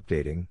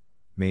 updating,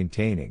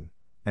 maintaining,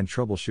 and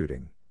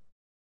troubleshooting.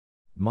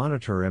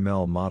 Monitor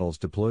ML models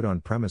deployed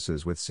on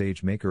premises with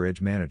SageMaker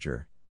Edge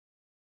Manager.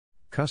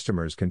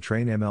 Customers can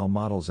train ML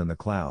models in the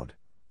cloud,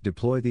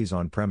 deploy these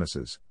on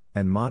premises,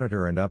 and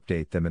monitor and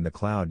update them in the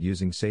cloud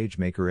using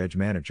SageMaker Edge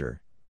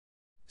Manager.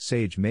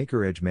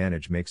 SageMaker Edge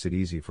Manage makes it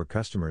easy for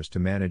customers to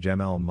manage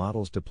ML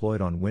models deployed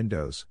on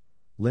Windows,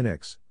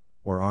 Linux,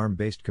 or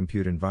ARM-based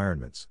compute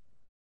environments.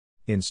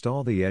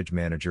 Install the Edge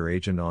Manager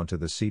agent onto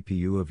the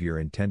CPU of your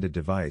intended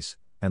device,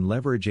 and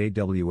leverage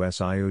AWS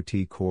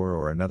IoT Core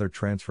or another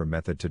transfer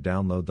method to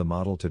download the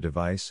model to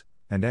device,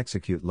 and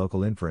execute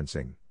local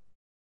inferencing.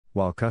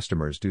 While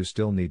customers do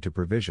still need to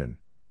provision,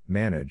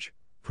 manage,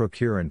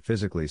 procure and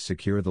physically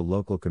secure the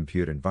local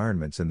compute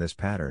environments in this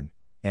pattern,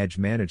 Edge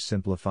Manage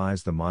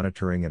simplifies the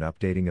monitoring and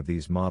updating of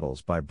these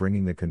models by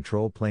bringing the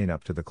control plane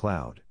up to the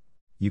cloud.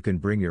 You can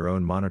bring your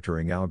own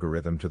monitoring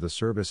algorithm to the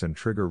service and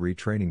trigger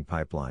retraining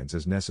pipelines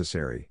as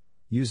necessary,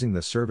 using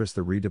the service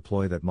to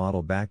redeploy that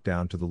model back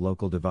down to the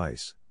local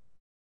device.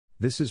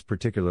 This is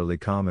particularly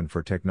common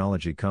for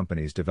technology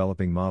companies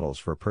developing models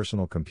for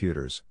personal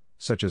computers,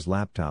 such as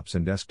laptops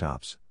and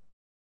desktops.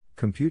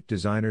 Compute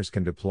designers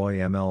can deploy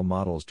ML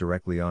models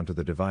directly onto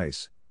the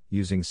device,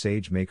 using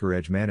SageMaker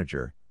Edge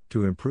Manager,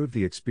 to improve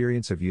the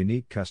experience of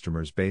unique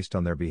customers based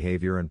on their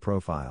behavior and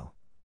profile.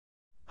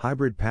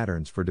 Hybrid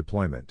patterns for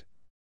deployment.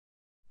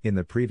 In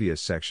the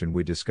previous section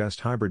we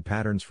discussed hybrid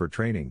patterns for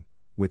training,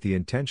 with the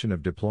intention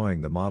of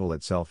deploying the model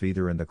itself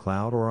either in the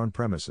cloud or on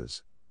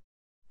premises.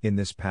 In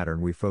this pattern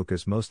we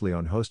focus mostly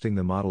on hosting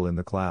the model in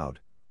the cloud,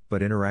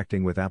 but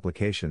interacting with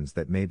applications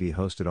that may be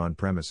hosted on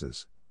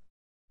premises.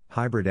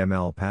 Hybrid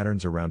ML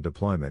patterns around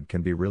deployment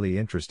can be really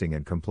interesting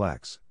and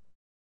complex.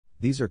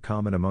 These are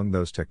common among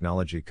those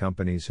technology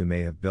companies who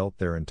may have built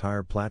their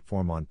entire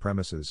platform on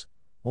premises,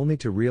 only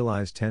to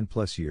realize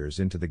 10+ years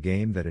into the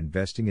game that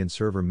investing in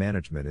server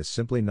management is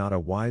simply not a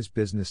wise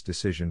business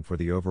decision for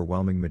the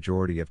overwhelming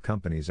majority of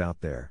companies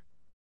out there.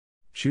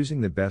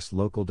 Choosing the best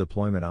local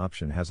deployment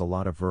option has a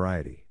lot of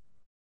variety.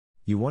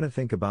 You want to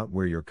think about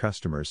where your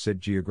customers sit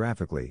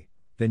geographically,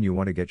 then you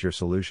want to get your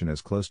solution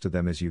as close to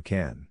them as you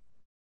can.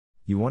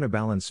 You want to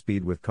balance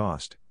speed with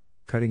cost,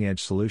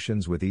 cutting-edge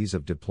solutions with ease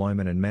of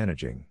deployment and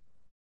managing.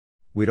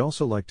 We'd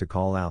also like to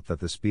call out that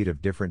the speed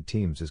of different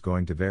teams is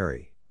going to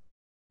vary.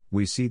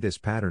 We see this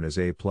pattern as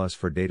A+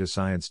 for data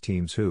science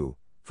teams who,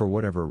 for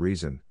whatever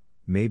reason,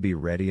 may be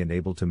ready and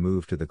able to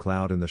move to the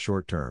cloud in the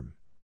short term.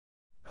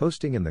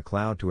 Hosting in the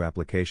cloud to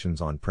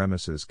applications on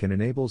premises can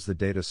enable the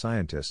data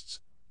scientists,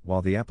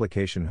 while the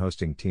application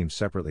hosting team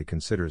separately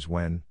considers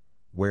when,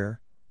 where,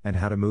 and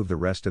how to move the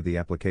rest of the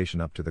application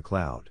up to the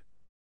cloud.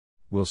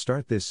 We'll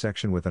start this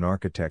section with an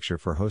architecture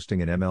for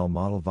hosting an ML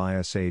model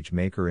via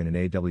SageMaker in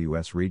an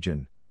AWS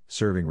region,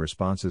 serving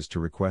responses to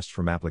requests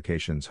from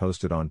applications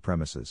hosted on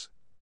premises.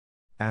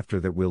 After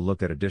that, we'll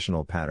look at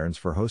additional patterns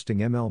for hosting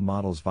ML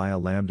models via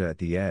Lambda at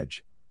the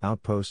edge,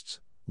 outposts,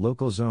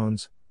 local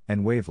zones,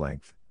 and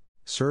wavelength.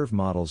 Serve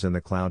models in the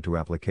cloud to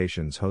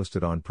applications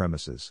hosted on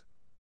premises.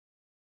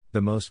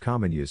 The most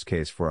common use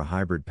case for a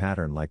hybrid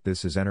pattern like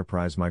this is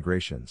enterprise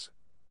migrations.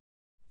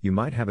 You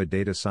might have a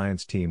data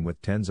science team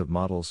with tens of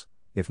models,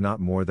 if not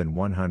more than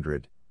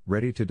 100,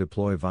 ready to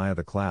deploy via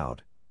the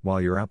cloud,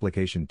 while your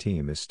application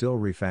team is still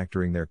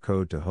refactoring their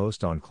code to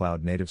host on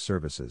cloud-native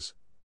services.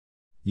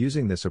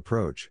 Using this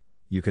approach,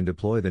 you can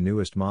deploy the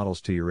newest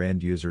models to your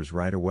end users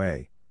right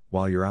away,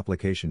 while your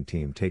application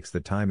team takes the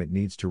time it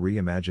needs to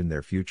reimagine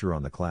their future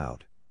on the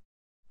cloud.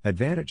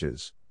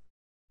 Advantages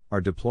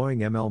are deploying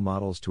ML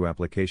models to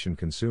application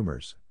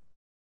consumers.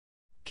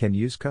 Can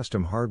use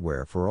custom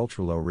hardware for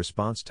ultra-low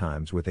response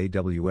times with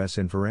AWS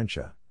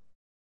Inferentia.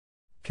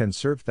 Can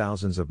serve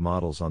thousands of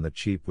models on the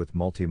cheap with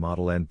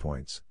multi-model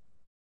endpoints.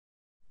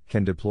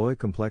 Can deploy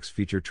complex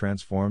feature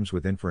transforms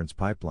with inference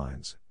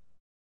pipelines.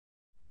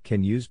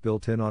 Can use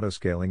built-in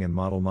autoscaling and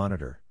model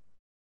monitor.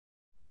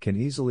 Can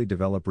easily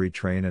develop,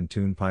 retrain and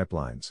tune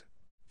pipelines.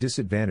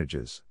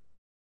 Disadvantages.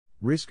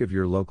 Risk of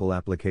your local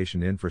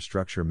application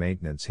infrastructure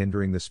maintenance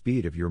hindering the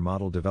speed of your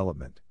model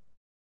development.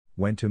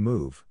 When to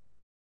move.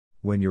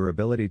 When your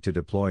ability to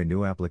deploy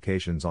new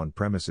applications on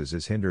premises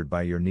is hindered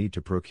by your need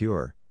to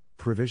procure,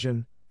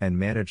 provision, and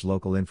manage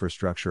local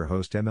infrastructure,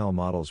 host ML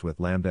models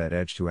with Lambda at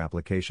edge to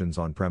applications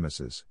on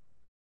premises.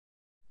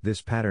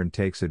 This pattern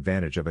takes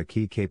advantage of a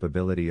key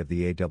capability of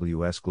the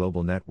AWS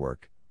Global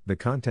Network, the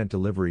content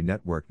delivery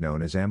network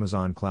known as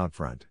Amazon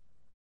CloudFront.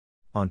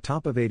 On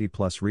top of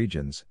 80+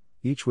 regions,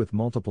 each with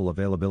multiple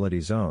availability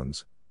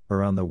zones,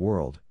 around the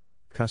world,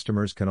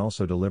 customers can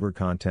also deliver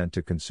content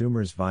to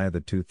consumers via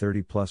the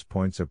 230+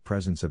 points of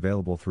presence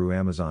available through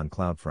Amazon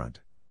CloudFront.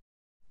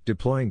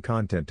 Deploying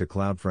content to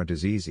CloudFront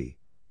is easy.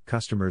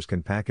 Customers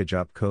can package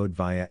up code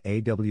via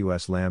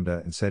AWS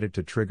Lambda and set it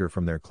to trigger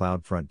from their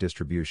CloudFront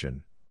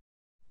distribution.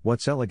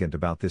 What's elegant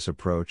about this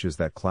approach is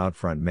that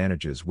CloudFront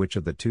manages which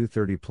of the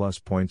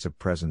 230+ points of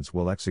presence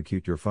will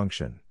execute your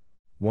function.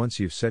 Once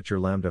you've set your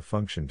Lambda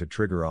function to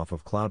trigger off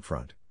of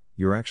CloudFront,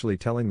 you're actually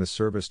telling the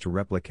service to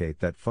replicate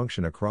that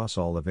function across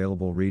all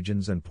available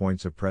regions and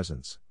points of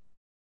presence.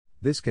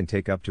 This can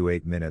take up to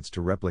 8 minutes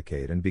to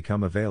replicate and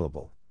become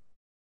available.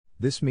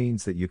 This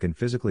means that you can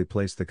physically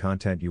place the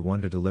content you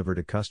want to deliver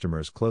to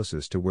customers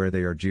closest to where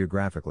they are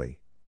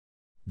geographically.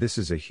 This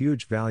is a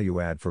huge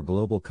value add for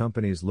global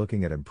companies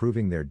looking at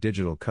improving their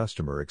digital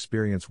customer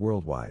experience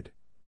worldwide.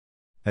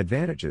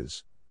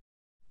 Advantages.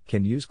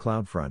 Can use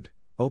CloudFront,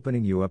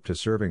 opening you up to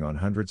serving on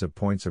hundreds of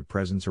points of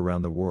presence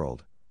around the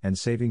world, and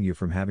saving you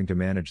from having to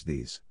manage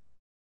these.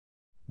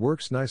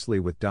 Works nicely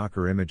with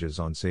Docker images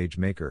on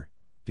SageMaker,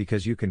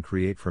 because you can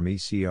create from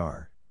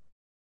ECR.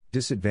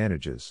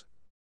 Disadvantages.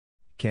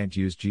 Can't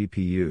use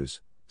GPUs,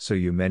 so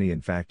you may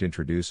in fact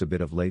introduce a bit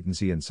of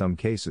latency in some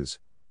cases,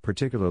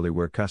 particularly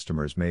where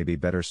customers may be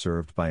better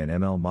served by an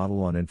ML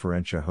model on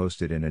Inferentia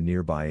hosted in a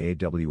nearby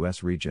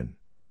AWS region.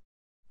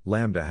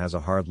 Lambda has a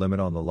hard limit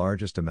on the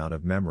largest amount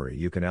of memory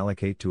you can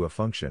allocate to a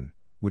function,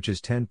 which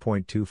is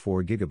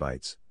 10.24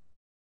 GB.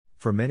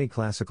 For many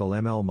classical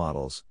ML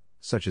models,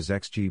 such as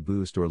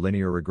XGBoost or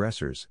linear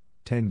regressors,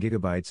 10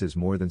 GB is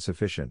more than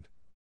sufficient.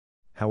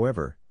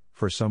 However,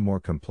 for some more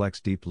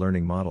complex deep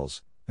learning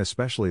models,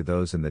 especially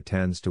those in the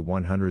tens to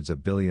 100s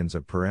of billions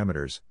of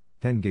parameters,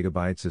 10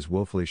 GB is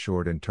woefully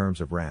short in terms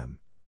of RAM.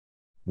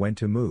 When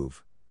to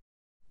move.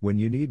 When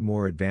you need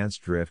more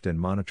advanced drift and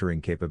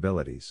monitoring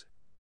capabilities.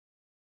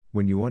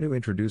 When you want to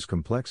introduce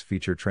complex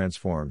feature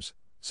transforms,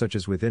 such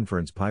as with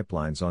inference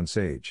pipelines on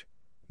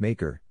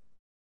SageMaker.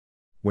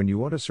 When you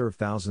want to serve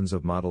thousands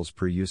of models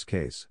per use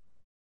case.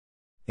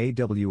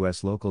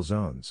 AWS Local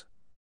Zones.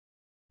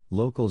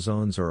 Local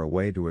zones are a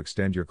way to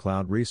extend your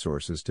cloud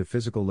resources to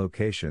physical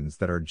locations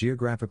that are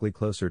geographically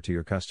closer to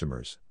your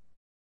customers.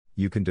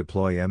 You can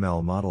deploy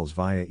ML models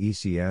via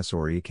ECS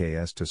or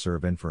EKS to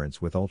serve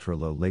inference with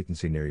ultra-low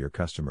latency near your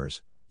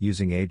customers,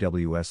 using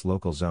AWS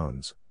local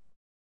zones.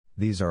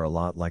 These are a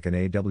lot like an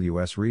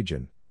AWS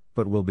region,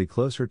 but will be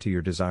closer to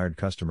your desired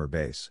customer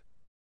base.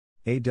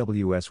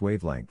 AWS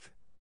Wavelength.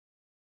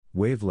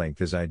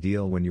 Wavelength is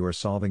ideal when you are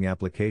solving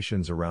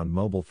applications around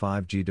mobile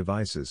 5G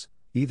devices,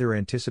 either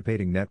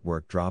anticipating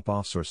network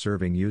drop-offs or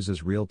serving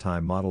users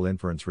real-time model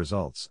inference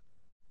results.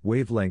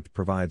 Wavelength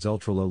provides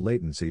ultra-low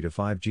latency to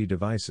 5G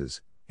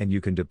devices, and you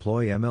can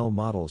deploy ML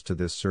models to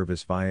this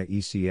service via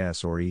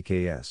ECS or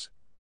EKS.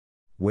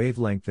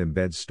 Wavelength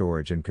embeds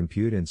storage and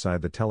compute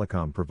inside the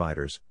telecom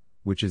providers,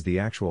 which is the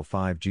actual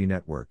 5G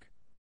network.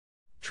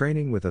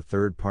 Training with a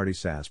third-party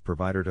SaaS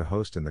provider to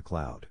host in the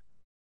cloud.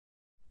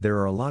 There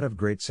are a lot of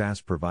great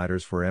SaaS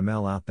providers for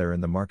ML out there in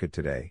the market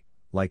today,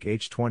 like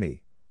H20,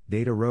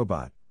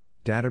 DataRobot,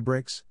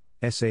 Databricks,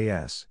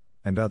 SAS,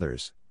 and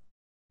others.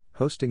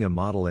 Hosting a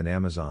model in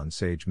Amazon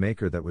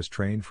SageMaker that was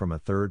trained from a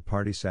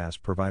third-party SaaS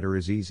provider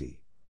is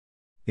easy.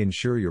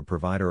 Ensure your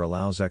provider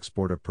allows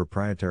export of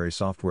proprietary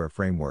software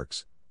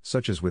frameworks,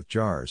 such as with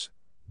jars,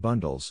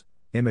 bundles,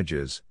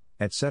 images,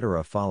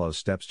 etc. Follow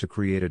steps to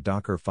create a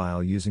Docker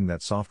file using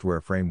that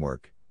software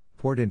framework,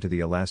 port into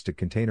the Elastic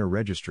Container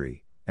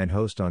Registry, and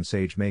host on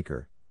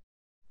SageMaker.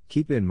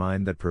 Keep in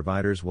mind that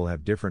providers will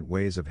have different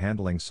ways of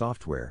handling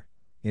software,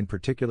 in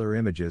particular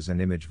images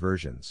and image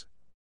versions.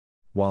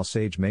 While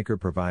SageMaker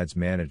provides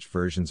managed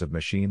versions of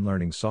machine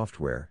learning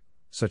software,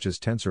 such as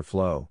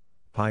TensorFlow,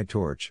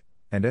 PyTorch,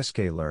 and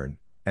sklearn,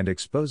 and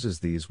exposes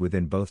these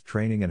within both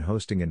training and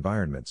hosting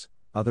environments,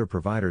 other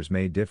providers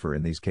may differ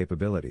in these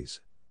capabilities.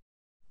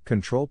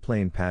 Control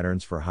plane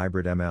patterns for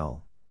hybrid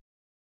ML.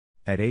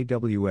 At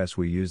AWS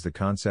we use the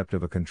concept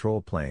of a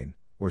control plane,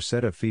 or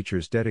set of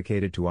features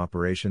dedicated to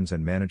operations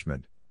and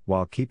management,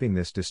 while keeping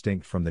this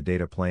distinct from the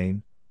data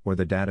plane, or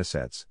the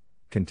datasets,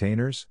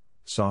 containers,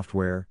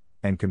 software,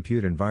 and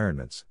compute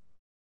environments.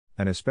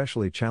 An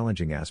especially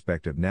challenging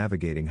aspect of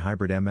navigating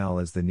hybrid ML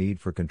is the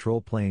need for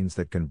control planes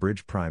that can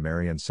bridge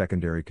primary and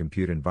secondary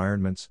compute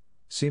environments,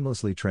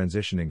 seamlessly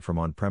transitioning from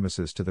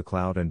on-premises to the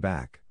cloud and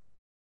back.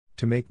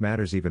 To make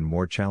matters even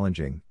more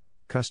challenging,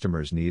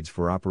 customers' needs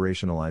for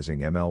operationalizing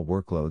ML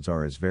workloads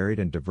are as varied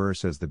and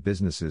diverse as the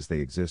businesses they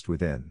exist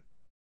within.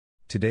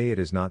 Today it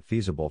is not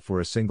feasible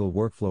for a single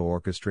workflow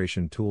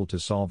orchestration tool to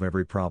solve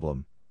every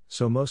problem,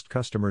 so most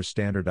customers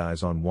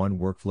standardize on one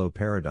workflow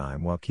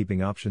paradigm while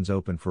keeping options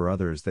open for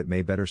others that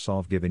may better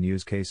solve given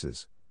use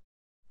cases.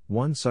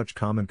 One such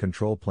common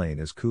control plane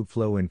is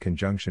Kubeflow in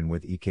conjunction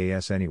with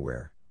EKS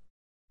Anywhere.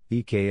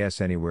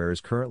 EKS Anywhere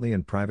is currently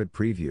in private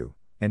preview,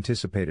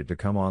 anticipated to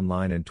come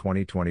online in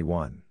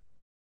 2021.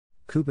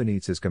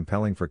 Kubernetes is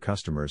compelling for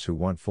customers who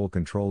want full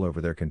control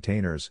over their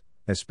containers,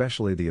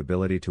 especially the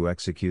ability to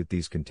execute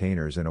these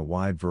containers in a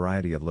wide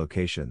variety of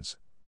locations.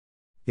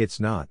 It's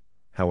not,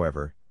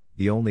 however,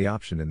 the only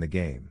option in the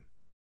game.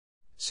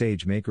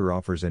 SageMaker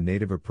offers a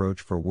native approach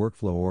for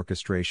workflow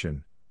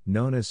orchestration,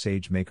 known as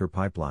SageMaker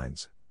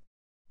Pipelines.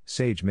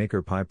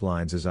 SageMaker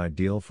Pipelines is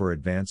ideal for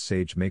advanced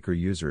SageMaker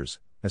users,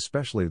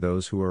 especially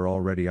those who are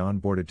already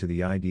onboarded to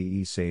the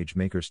IDE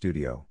SageMaker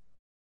Studio.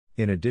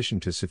 In addition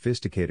to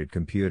sophisticated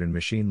compute and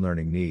machine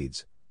learning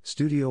needs,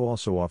 Studio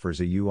also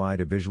offers a UI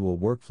to visual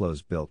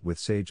workflows built with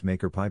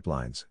SageMaker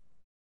Pipelines.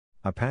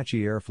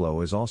 Apache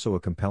Airflow is also a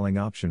compelling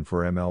option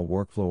for ML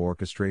workflow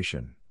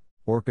orchestration.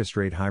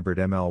 Orchestrate hybrid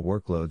ML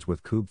workloads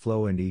with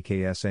Kubeflow and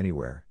EKS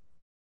Anywhere.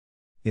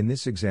 In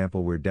this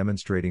example we're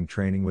demonstrating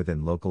training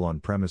within local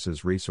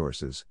on-premises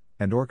resources,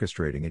 and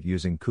orchestrating it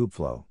using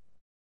Kubeflow.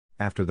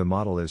 After the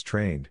model is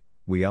trained,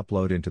 we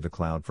upload into the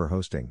cloud for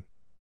hosting.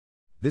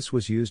 This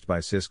was used by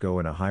Cisco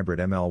in a hybrid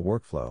ML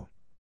workflow.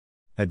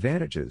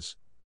 Advantages: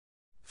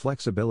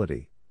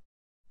 flexibility.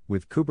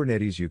 With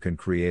Kubernetes you can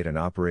create and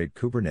operate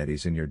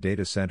Kubernetes in your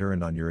data center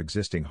and on your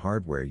existing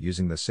hardware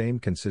using the same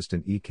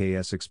consistent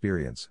EKS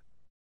experience.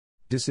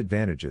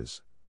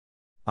 Disadvantages: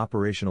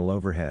 operational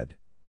overhead.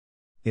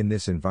 In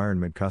this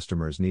environment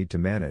customers need to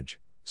manage,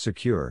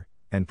 secure,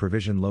 and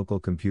provision local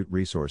compute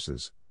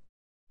resources.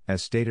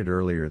 As stated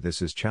earlier,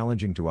 this is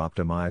challenging to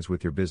optimize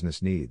with your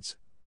business needs.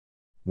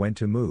 When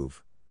to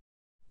move.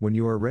 When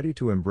you are ready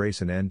to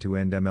embrace an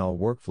end-to-end ML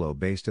workflow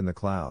based in the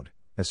cloud,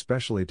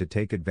 especially to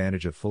take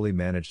advantage of fully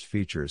managed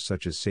features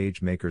such as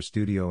SageMaker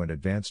Studio and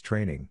advanced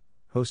training,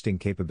 hosting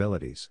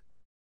capabilities.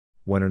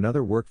 When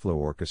another workflow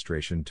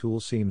orchestration tool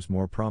seems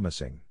more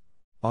promising.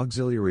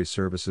 Auxiliary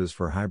services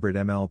for hybrid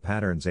ML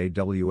patterns.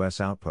 AWS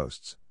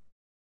Outposts.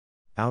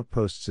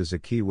 Outposts is a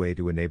key way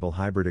to enable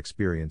hybrid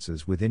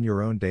experiences within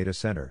your own data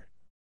center.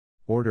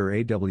 Order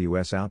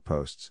AWS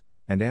Outposts,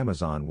 and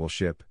Amazon will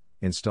ship,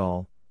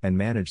 install, and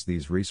manage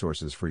these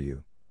resources for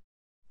you.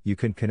 You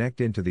can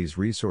connect into these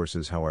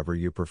resources however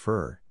you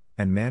prefer,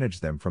 and manage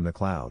them from the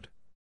cloud.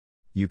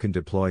 You can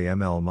deploy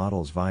ML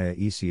models via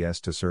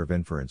ECS to serve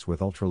inference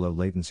with ultra-low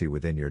latency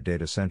within your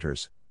data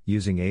centers,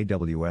 using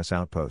AWS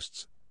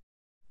Outposts.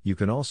 You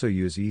can also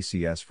use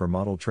ECS for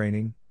model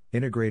training,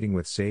 integrating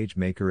with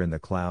SageMaker in the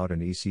cloud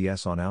and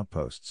ECS on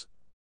Outposts.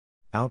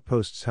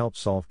 Outposts help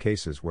solve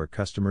cases where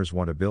customers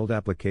want to build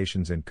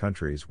applications in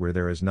countries where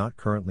there is not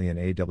currently an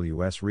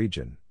AWS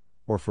region,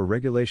 or for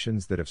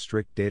regulations that have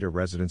strict data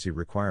residency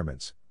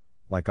requirements,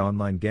 like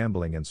online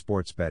gambling and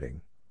sports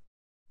betting.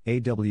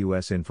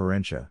 AWS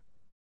Inferentia.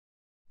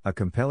 A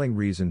compelling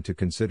reason to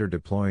consider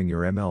deploying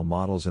your ML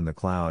models in the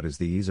cloud is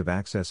the ease of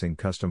accessing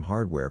custom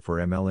hardware for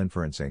ML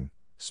inferencing,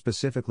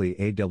 specifically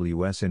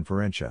AWS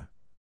Inferentia.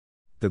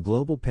 The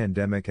global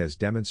pandemic has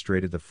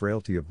demonstrated the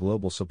frailty of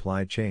global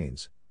supply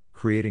chains,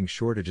 creating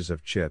shortages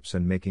of chips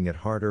and making it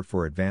harder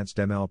for advanced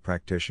ML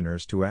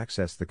practitioners to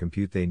access the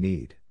compute they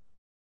need.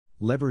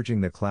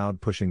 Leveraging the cloud,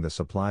 pushing the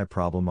supply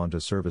problem onto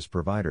service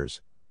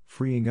providers,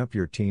 freeing up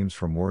your teams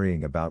from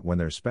worrying about when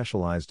their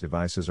specialized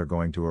devices are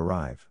going to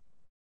arrive.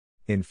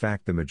 In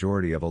fact, the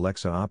majority of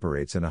Alexa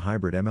operates in a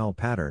hybrid ML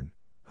pattern,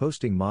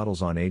 hosting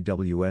models on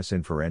AWS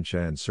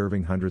Inferentia and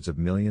serving hundreds of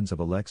millions of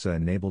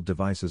Alexa-enabled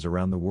devices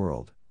around the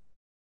world.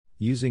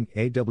 Using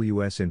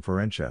AWS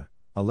Inferentia,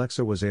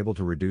 Alexa was able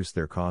to reduce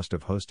their cost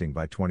of hosting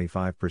by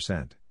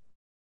 25%.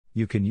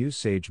 You can use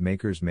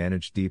SageMaker's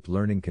managed deep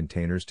learning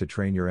containers to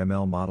train your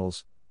ML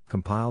models,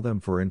 compile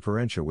them for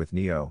Inferentia with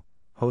Neo,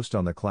 host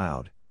on the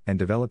cloud, and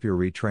develop your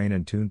retrain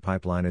and tune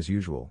pipeline as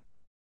usual.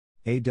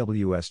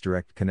 AWS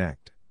Direct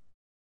Connect.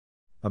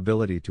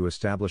 Ability to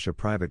establish a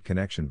private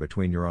connection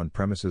between your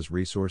on-premises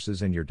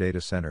resources and your data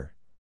center.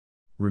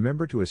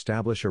 Remember to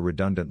establish a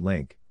redundant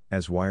link,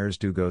 as wires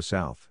do go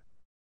south.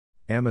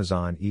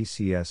 Amazon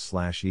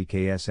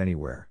ECS/EKS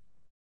Anywhere.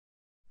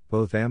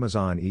 Both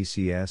Amazon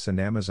ECS and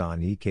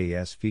Amazon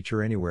EKS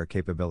feature Anywhere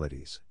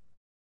capabilities.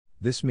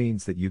 This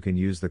means that you can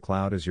use the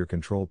cloud as your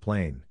control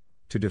plane,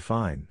 to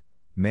define,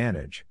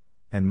 manage,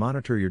 and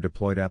monitor your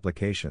deployed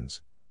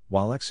applications,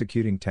 while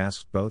executing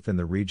tasks both in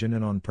the region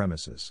and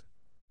on-premises.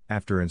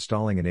 After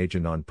installing an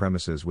agent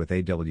on-premises with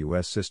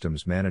AWS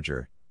Systems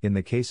Manager, in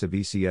the case of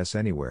ECS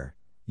Anywhere,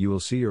 you will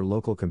see your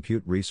local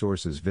compute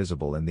resources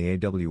visible in the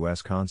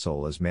AWS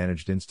console as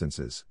managed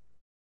instances.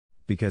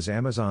 Because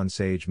Amazon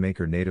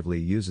SageMaker natively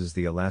uses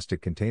the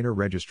Elastic Container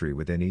Registry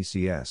within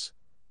ECS,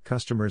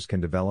 customers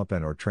can develop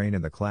and/or train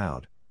in the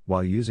cloud,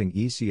 while using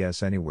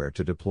ECS Anywhere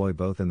to deploy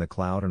both in the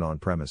cloud and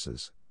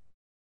on-premises.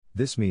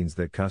 This means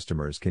that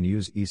customers can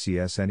use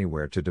ECS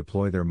Anywhere to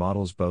deploy their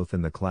models both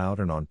in the cloud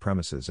and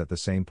on-premises at the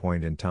same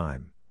point in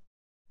time.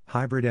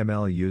 Hybrid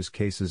ML use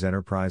cases.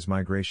 Enterprise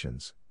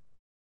migrations.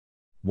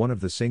 One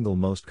of the single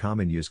most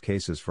common use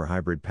cases for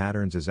hybrid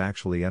patterns is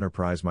actually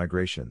enterprise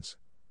migrations.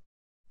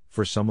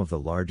 For some of the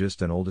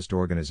largest and oldest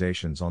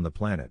organizations on the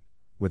planet,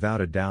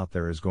 without a doubt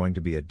there is going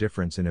to be a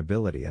difference in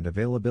ability and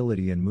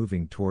availability in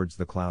moving towards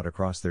the cloud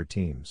across their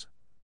teams.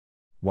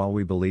 While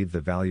we believe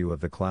the value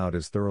of the cloud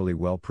is thoroughly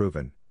well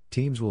proven,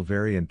 teams will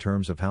vary in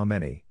terms of how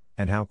many,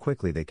 and how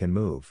quickly they can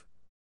move.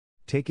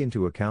 Take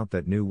into account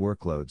that new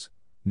workloads,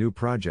 new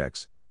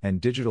projects, and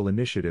digital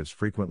initiatives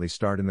frequently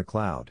start in the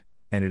cloud,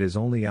 and it is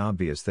only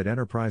obvious that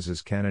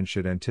enterprises can and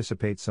should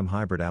anticipate some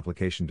hybrid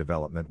application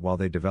development while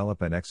they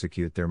develop and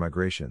execute their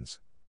migrations.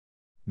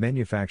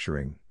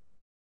 Manufacturing.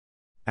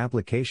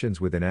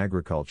 Applications within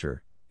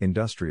agriculture,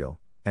 industrial,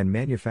 and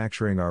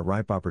manufacturing are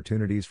ripe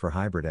opportunities for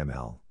hybrid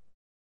ML.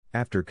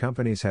 After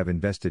companies have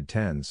invested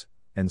tens,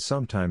 and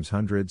sometimes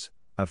hundreds,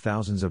 of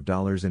thousands of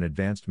dollars in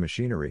advanced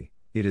machinery,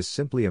 it is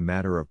simply a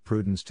matter of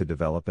prudence to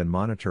develop and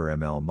monitor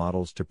ML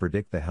models to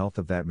predict the health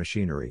of that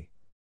machinery.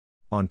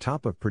 On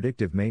top of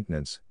predictive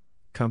maintenance,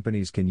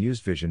 companies can use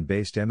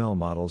vision-based ML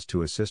models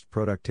to assist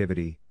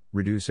productivity,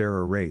 reduce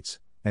error rates,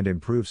 and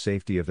improve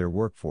safety of their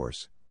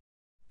workforce.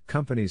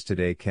 Companies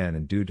today can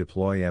and do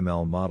deploy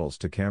ML models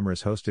to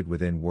cameras hosted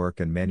within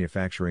work and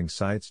manufacturing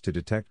sites to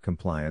detect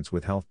compliance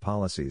with health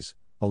policies,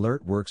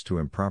 alert works to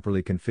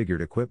improperly configured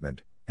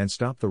equipment, and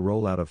stop the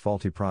rollout of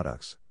faulty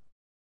products.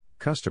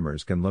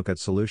 Customers can look at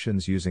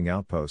solutions using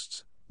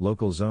outposts,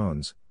 local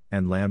zones,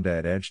 and Lambda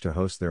at Edge to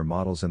host their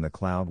models in the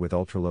cloud with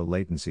ultra-low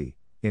latency,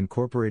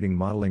 incorporating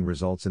modeling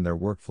results in their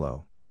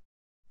workflow.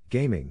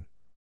 Gaming.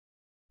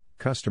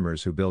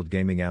 Customers who build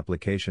gaming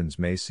applications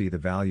may see the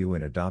value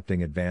in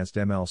adopting advanced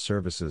ML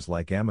services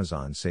like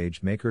Amazon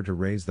SageMaker to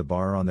raise the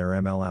bar on their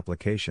ML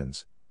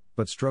applications,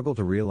 but struggle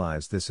to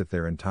realize this if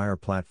their entire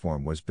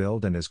platform was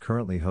built and is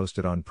currently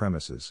hosted on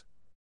premises.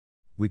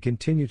 We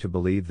continue to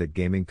believe that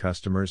gaming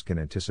customers can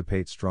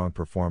anticipate strong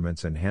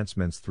performance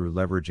enhancements through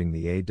leveraging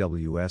the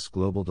AWS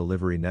Global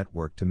Delivery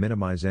Network to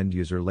minimize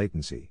end-user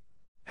latency.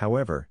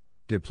 However,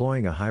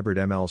 deploying a hybrid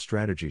ML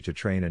strategy to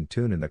train and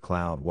tune in the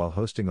cloud while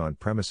hosting on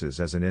premises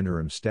as an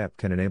interim step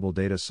can enable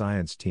data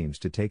science teams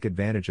to take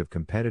advantage of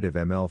competitive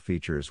ML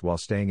features while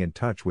staying in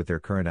touch with their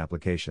current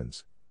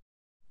applications.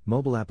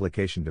 Mobile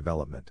application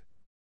development.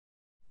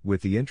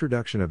 With the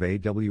introduction of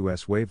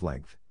AWS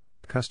Wavelength,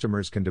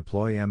 customers can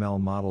deploy ML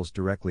models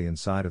directly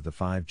inside of the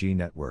 5G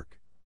network.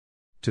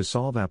 To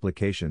solve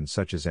applications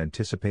such as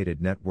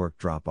anticipated network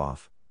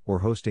drop-off, or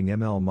hosting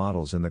ML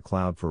models in the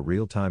cloud for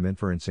real-time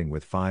inferencing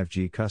with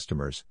 5G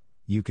customers,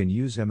 you can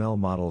use ML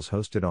models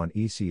hosted on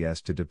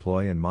ECS to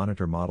deploy and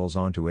monitor models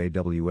onto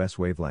AWS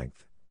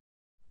Wavelength.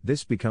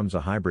 This becomes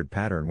a hybrid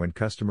pattern when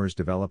customers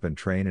develop and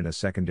train in a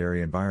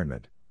secondary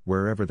environment,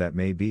 wherever that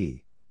may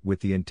be,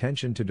 with the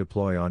intention to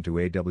deploy onto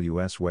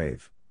AWS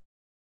Wave.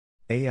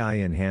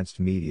 AI-enhanced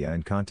media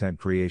and content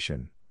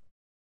creation.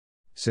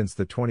 Since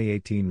the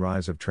 2018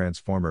 rise of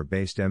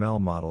transformer-based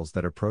ML models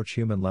that approach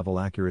human-level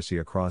accuracy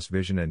across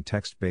vision and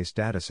text-based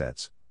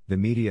datasets, the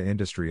media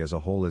industry as a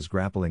whole is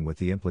grappling with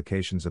the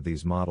implications of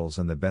these models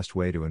and the best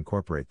way to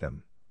incorporate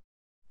them.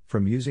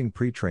 From using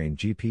pre-trained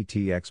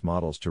GPT-X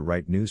models to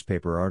write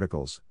newspaper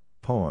articles,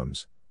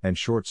 poems, and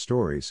short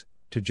stories,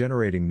 to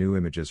generating new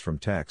images from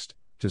text,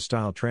 to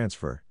style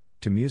transfer,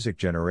 to music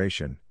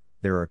generation,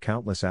 there are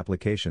countless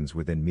applications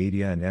within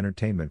media and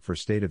entertainment for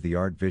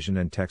state-of-the-art vision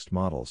and text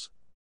models.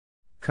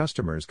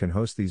 Customers can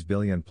host these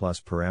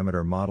billion-plus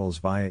parameter models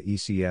via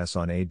ECS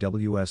on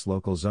AWS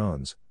local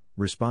zones,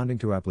 responding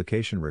to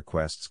application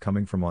requests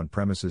coming from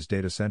on-premises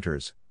data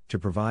centers, to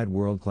provide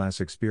world-class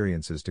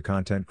experiences to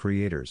content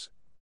creators.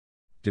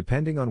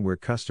 Depending on where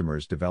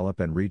customers develop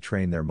and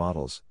retrain their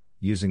models,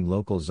 using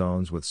local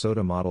zones with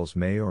SOTA models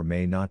may or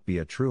may not be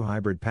a true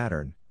hybrid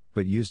pattern,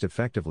 but used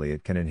effectively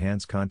it can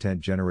enhance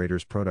content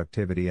generators'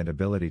 productivity and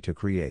ability to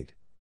create.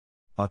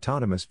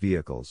 Autonomous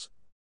vehicles.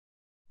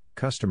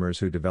 Customers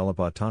who develop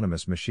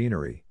autonomous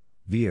machinery,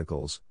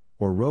 vehicles,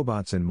 or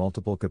robots in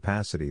multiple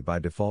capacity by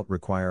default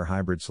require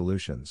hybrid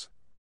solutions.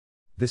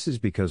 This is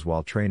because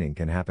while training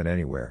can happen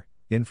anywhere,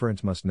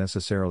 inference must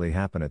necessarily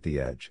happen at the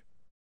edge.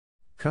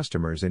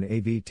 Customers in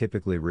AV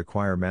typically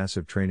require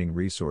massive training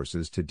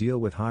resources to deal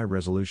with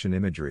high-resolution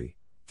imagery,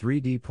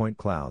 3D point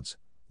clouds,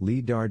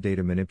 LiDAR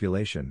data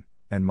manipulation,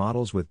 and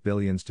models with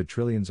billions to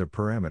trillions of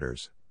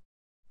parameters.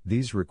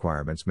 These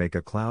requirements make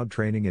a cloud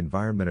training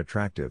environment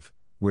attractive,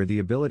 where the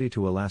ability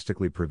to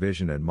elastically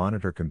provision and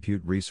monitor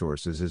compute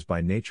resources is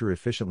by nature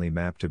efficiently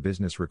mapped to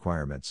business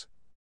requirements.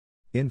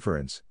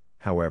 Inference,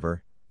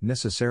 however,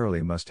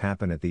 necessarily must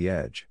happen at the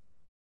edge.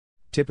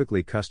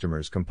 Typically,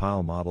 customers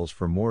compile models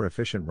for more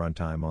efficient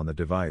runtime on the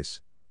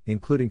device,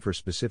 including for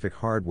specific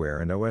hardware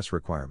and OS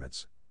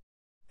requirements.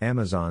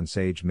 Amazon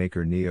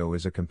SageMaker Neo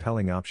is a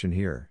compelling option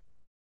here.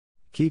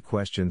 Key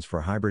questions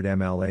for hybrid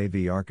ML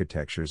AV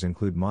architectures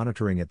include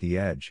monitoring at the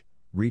edge,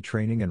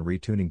 retraining and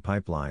retuning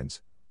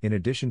pipelines, in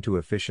addition to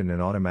efficient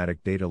and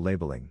automatic data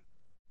labeling.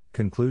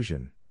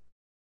 Conclusion.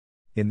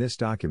 In this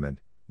document,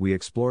 we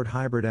explored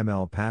hybrid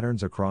ML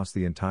patterns across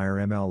the entire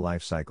ML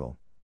lifecycle.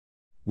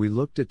 We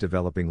looked at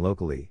developing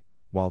locally,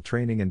 while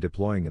training and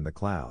deploying in the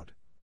cloud.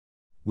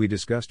 We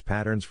discussed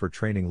patterns for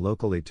training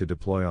locally to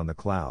deploy on the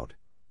cloud,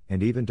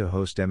 and even to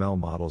host ML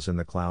models in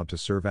the cloud to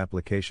serve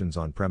applications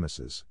on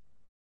premises.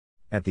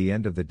 At the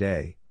end of the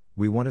day,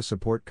 we want to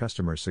support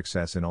customer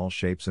success in all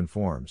shapes and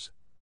forms.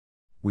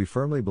 We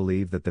firmly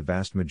believe that the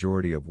vast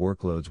majority of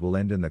workloads will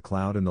end in the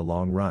cloud in the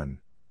long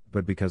run,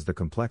 but because the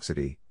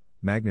complexity,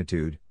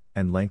 magnitude,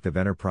 and length of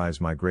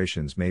enterprise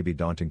migrations may be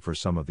daunting for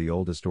some of the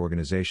oldest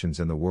organizations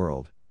in the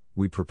world,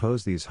 we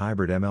propose these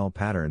hybrid ML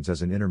patterns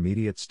as an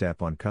intermediate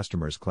step on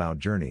customers'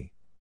 cloud journey.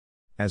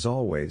 As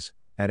always,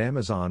 at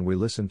Amazon we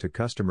listen to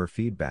customer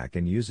feedback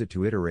and use it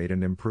to iterate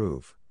and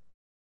improve.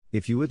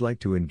 If you would like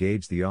to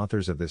engage the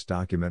authors of this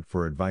document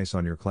for advice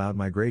on your cloud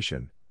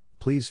migration,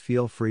 please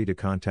feel free to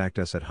contact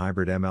us at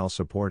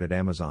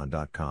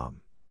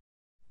hybridmlsupport@amazon.com.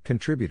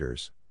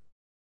 Contributors.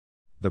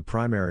 The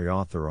primary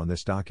author on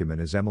this document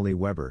is Emily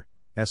Weber,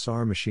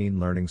 SR Machine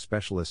Learning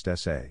Specialist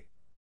SA.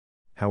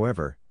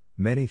 However,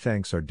 many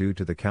thanks are due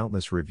to the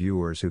countless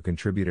reviewers who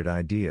contributed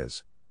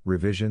ideas,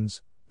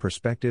 revisions,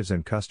 perspectives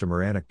and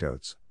customer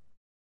anecdotes.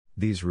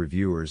 These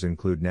reviewers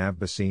include Nav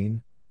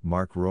Basine,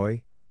 Mark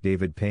Roy,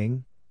 David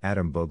Ping,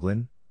 Adam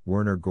Boglin,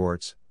 Werner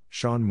Gortz,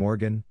 Sean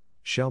Morgan,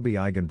 Shelby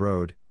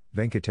Eigenbrode,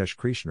 Venkatesh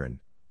Krishnan,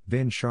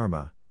 Vin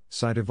Sharma,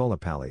 Saita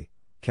Volapalli,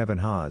 Kevin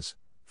Haas,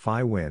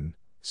 Phi Win,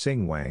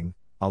 Sing Wang,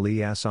 Ali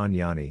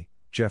Asanyani,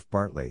 Jeff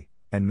Bartley,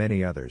 and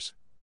many others.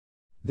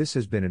 This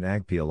has been an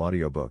Agpeel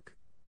audiobook.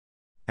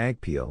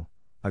 Agpeel,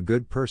 a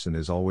good person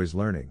is always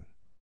learning.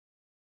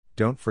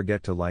 Don't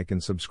forget to like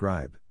and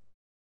subscribe.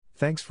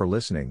 Thanks for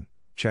listening.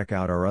 Check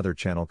out our other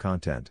channel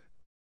content.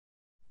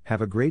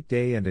 Have a great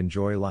day and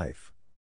enjoy life.